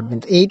ঝামেলায় পড়বেন।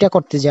 তো এইটা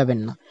করতে যাবেন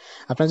না।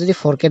 আপনার যদি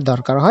 4K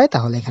দরকার হয়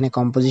তাহলে এখানে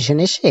কম্পোজিশন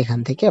এসে এখান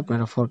থেকে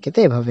আপনারা 4K তে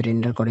এভাবে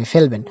রেন্ডার করে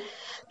ফেলবেন।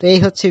 তো এই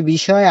হচ্ছে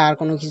বিষয়। আর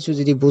কোনো কিছু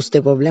যদি বুঝতে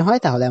প্রবলেম হয়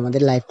তাহলে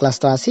আমাদের লাইভ ক্লাস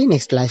তো আছেই,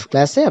 নেক্সট লাইভ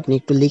ক্লাসে আপনি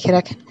একটু লিখে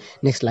রাখেন,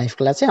 নেক্সট লাইভ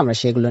ক্লাসে আমরা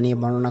সেগুলো নিয়ে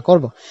বর্ণনা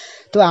করব।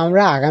 তো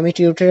আমরা আগামী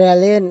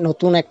টিউটোরিয়ালে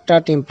নতুন একটা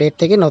টেমপ্লেট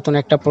থেকে নতুন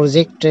একটা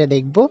প্রজেক্ট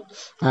দেখব,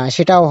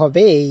 সেটাও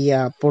হবে এই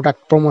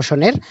প্রোডাক্ট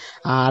প্রমোশনের।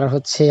 আর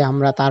হচ্ছে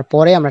আমরা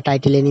তারপরে আমরা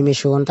টাইটেল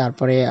অ্যানিমেশন,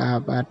 তারপরে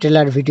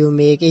ট্রেলার ভিডিও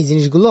মেক, এই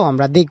জিনিসগুলো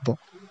আমরা দেখব।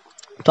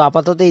 তো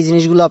আপাতত এই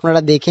জিনিসগুলো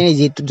আপনারা দেখেন, এই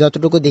যে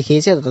যতটুকু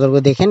দেখিয়েছে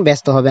ততটুকু দেখেন,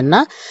 ব্যস্ত হবেন না,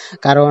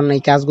 কারণ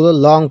এই কাজগুলো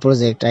লং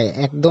প্রজেক্ট।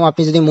 একদম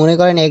আপনি যদি মনে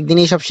করেন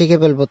একদিনেই সব শিখে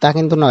ফেলবো তা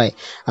কিন্তু নয়,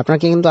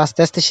 আপনাকে কিন্তু আস্তে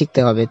আস্তে শিখতে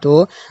হবে। তো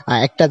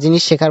একটা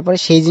জিনিস শেখার পরে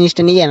সেই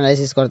জিনিসটা নিয়ে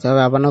অ্যানালাইসিস করতে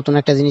হবে, আবার নতুন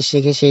একটা জিনিস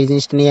শিখে সেই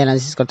জিনিসটা নিয়ে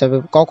অ্যানালাইসিস করতে হবে।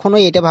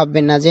 কখনোই এটা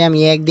ভাববেন না যে আমি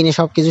একদিনে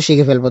সবকিছু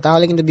শিখে ফেলবো,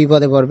 তাহলে কিন্তু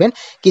বিপদে পড়বেন,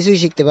 কিছুই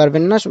শিখতে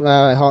পারবেন না,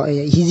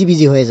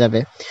 হিজিবিজি হয়ে যাবে।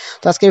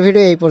 তো আজকের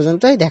ভিডিও এই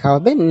পর্যন্তই, দেখা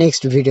হবে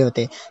নেক্সট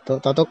ভিডিওতে। তো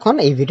ততক্ষণ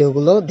এই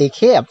ভিডিওগুলো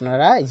দেখে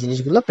আপনারা এই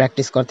জিনিসগুলো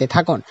প্র্যাকটিস করতে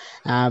থাকুন।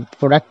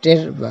 প্রোডাক্টের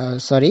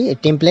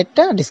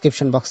টেমপ্লেটটা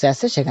ডিসক্রিপশন বক্সে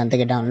আছে, সেখান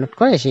থেকে ডাউনলোড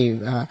করে সেই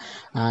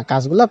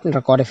কাজগুলো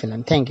আপনারা করে ফেলেন।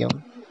 Thank you.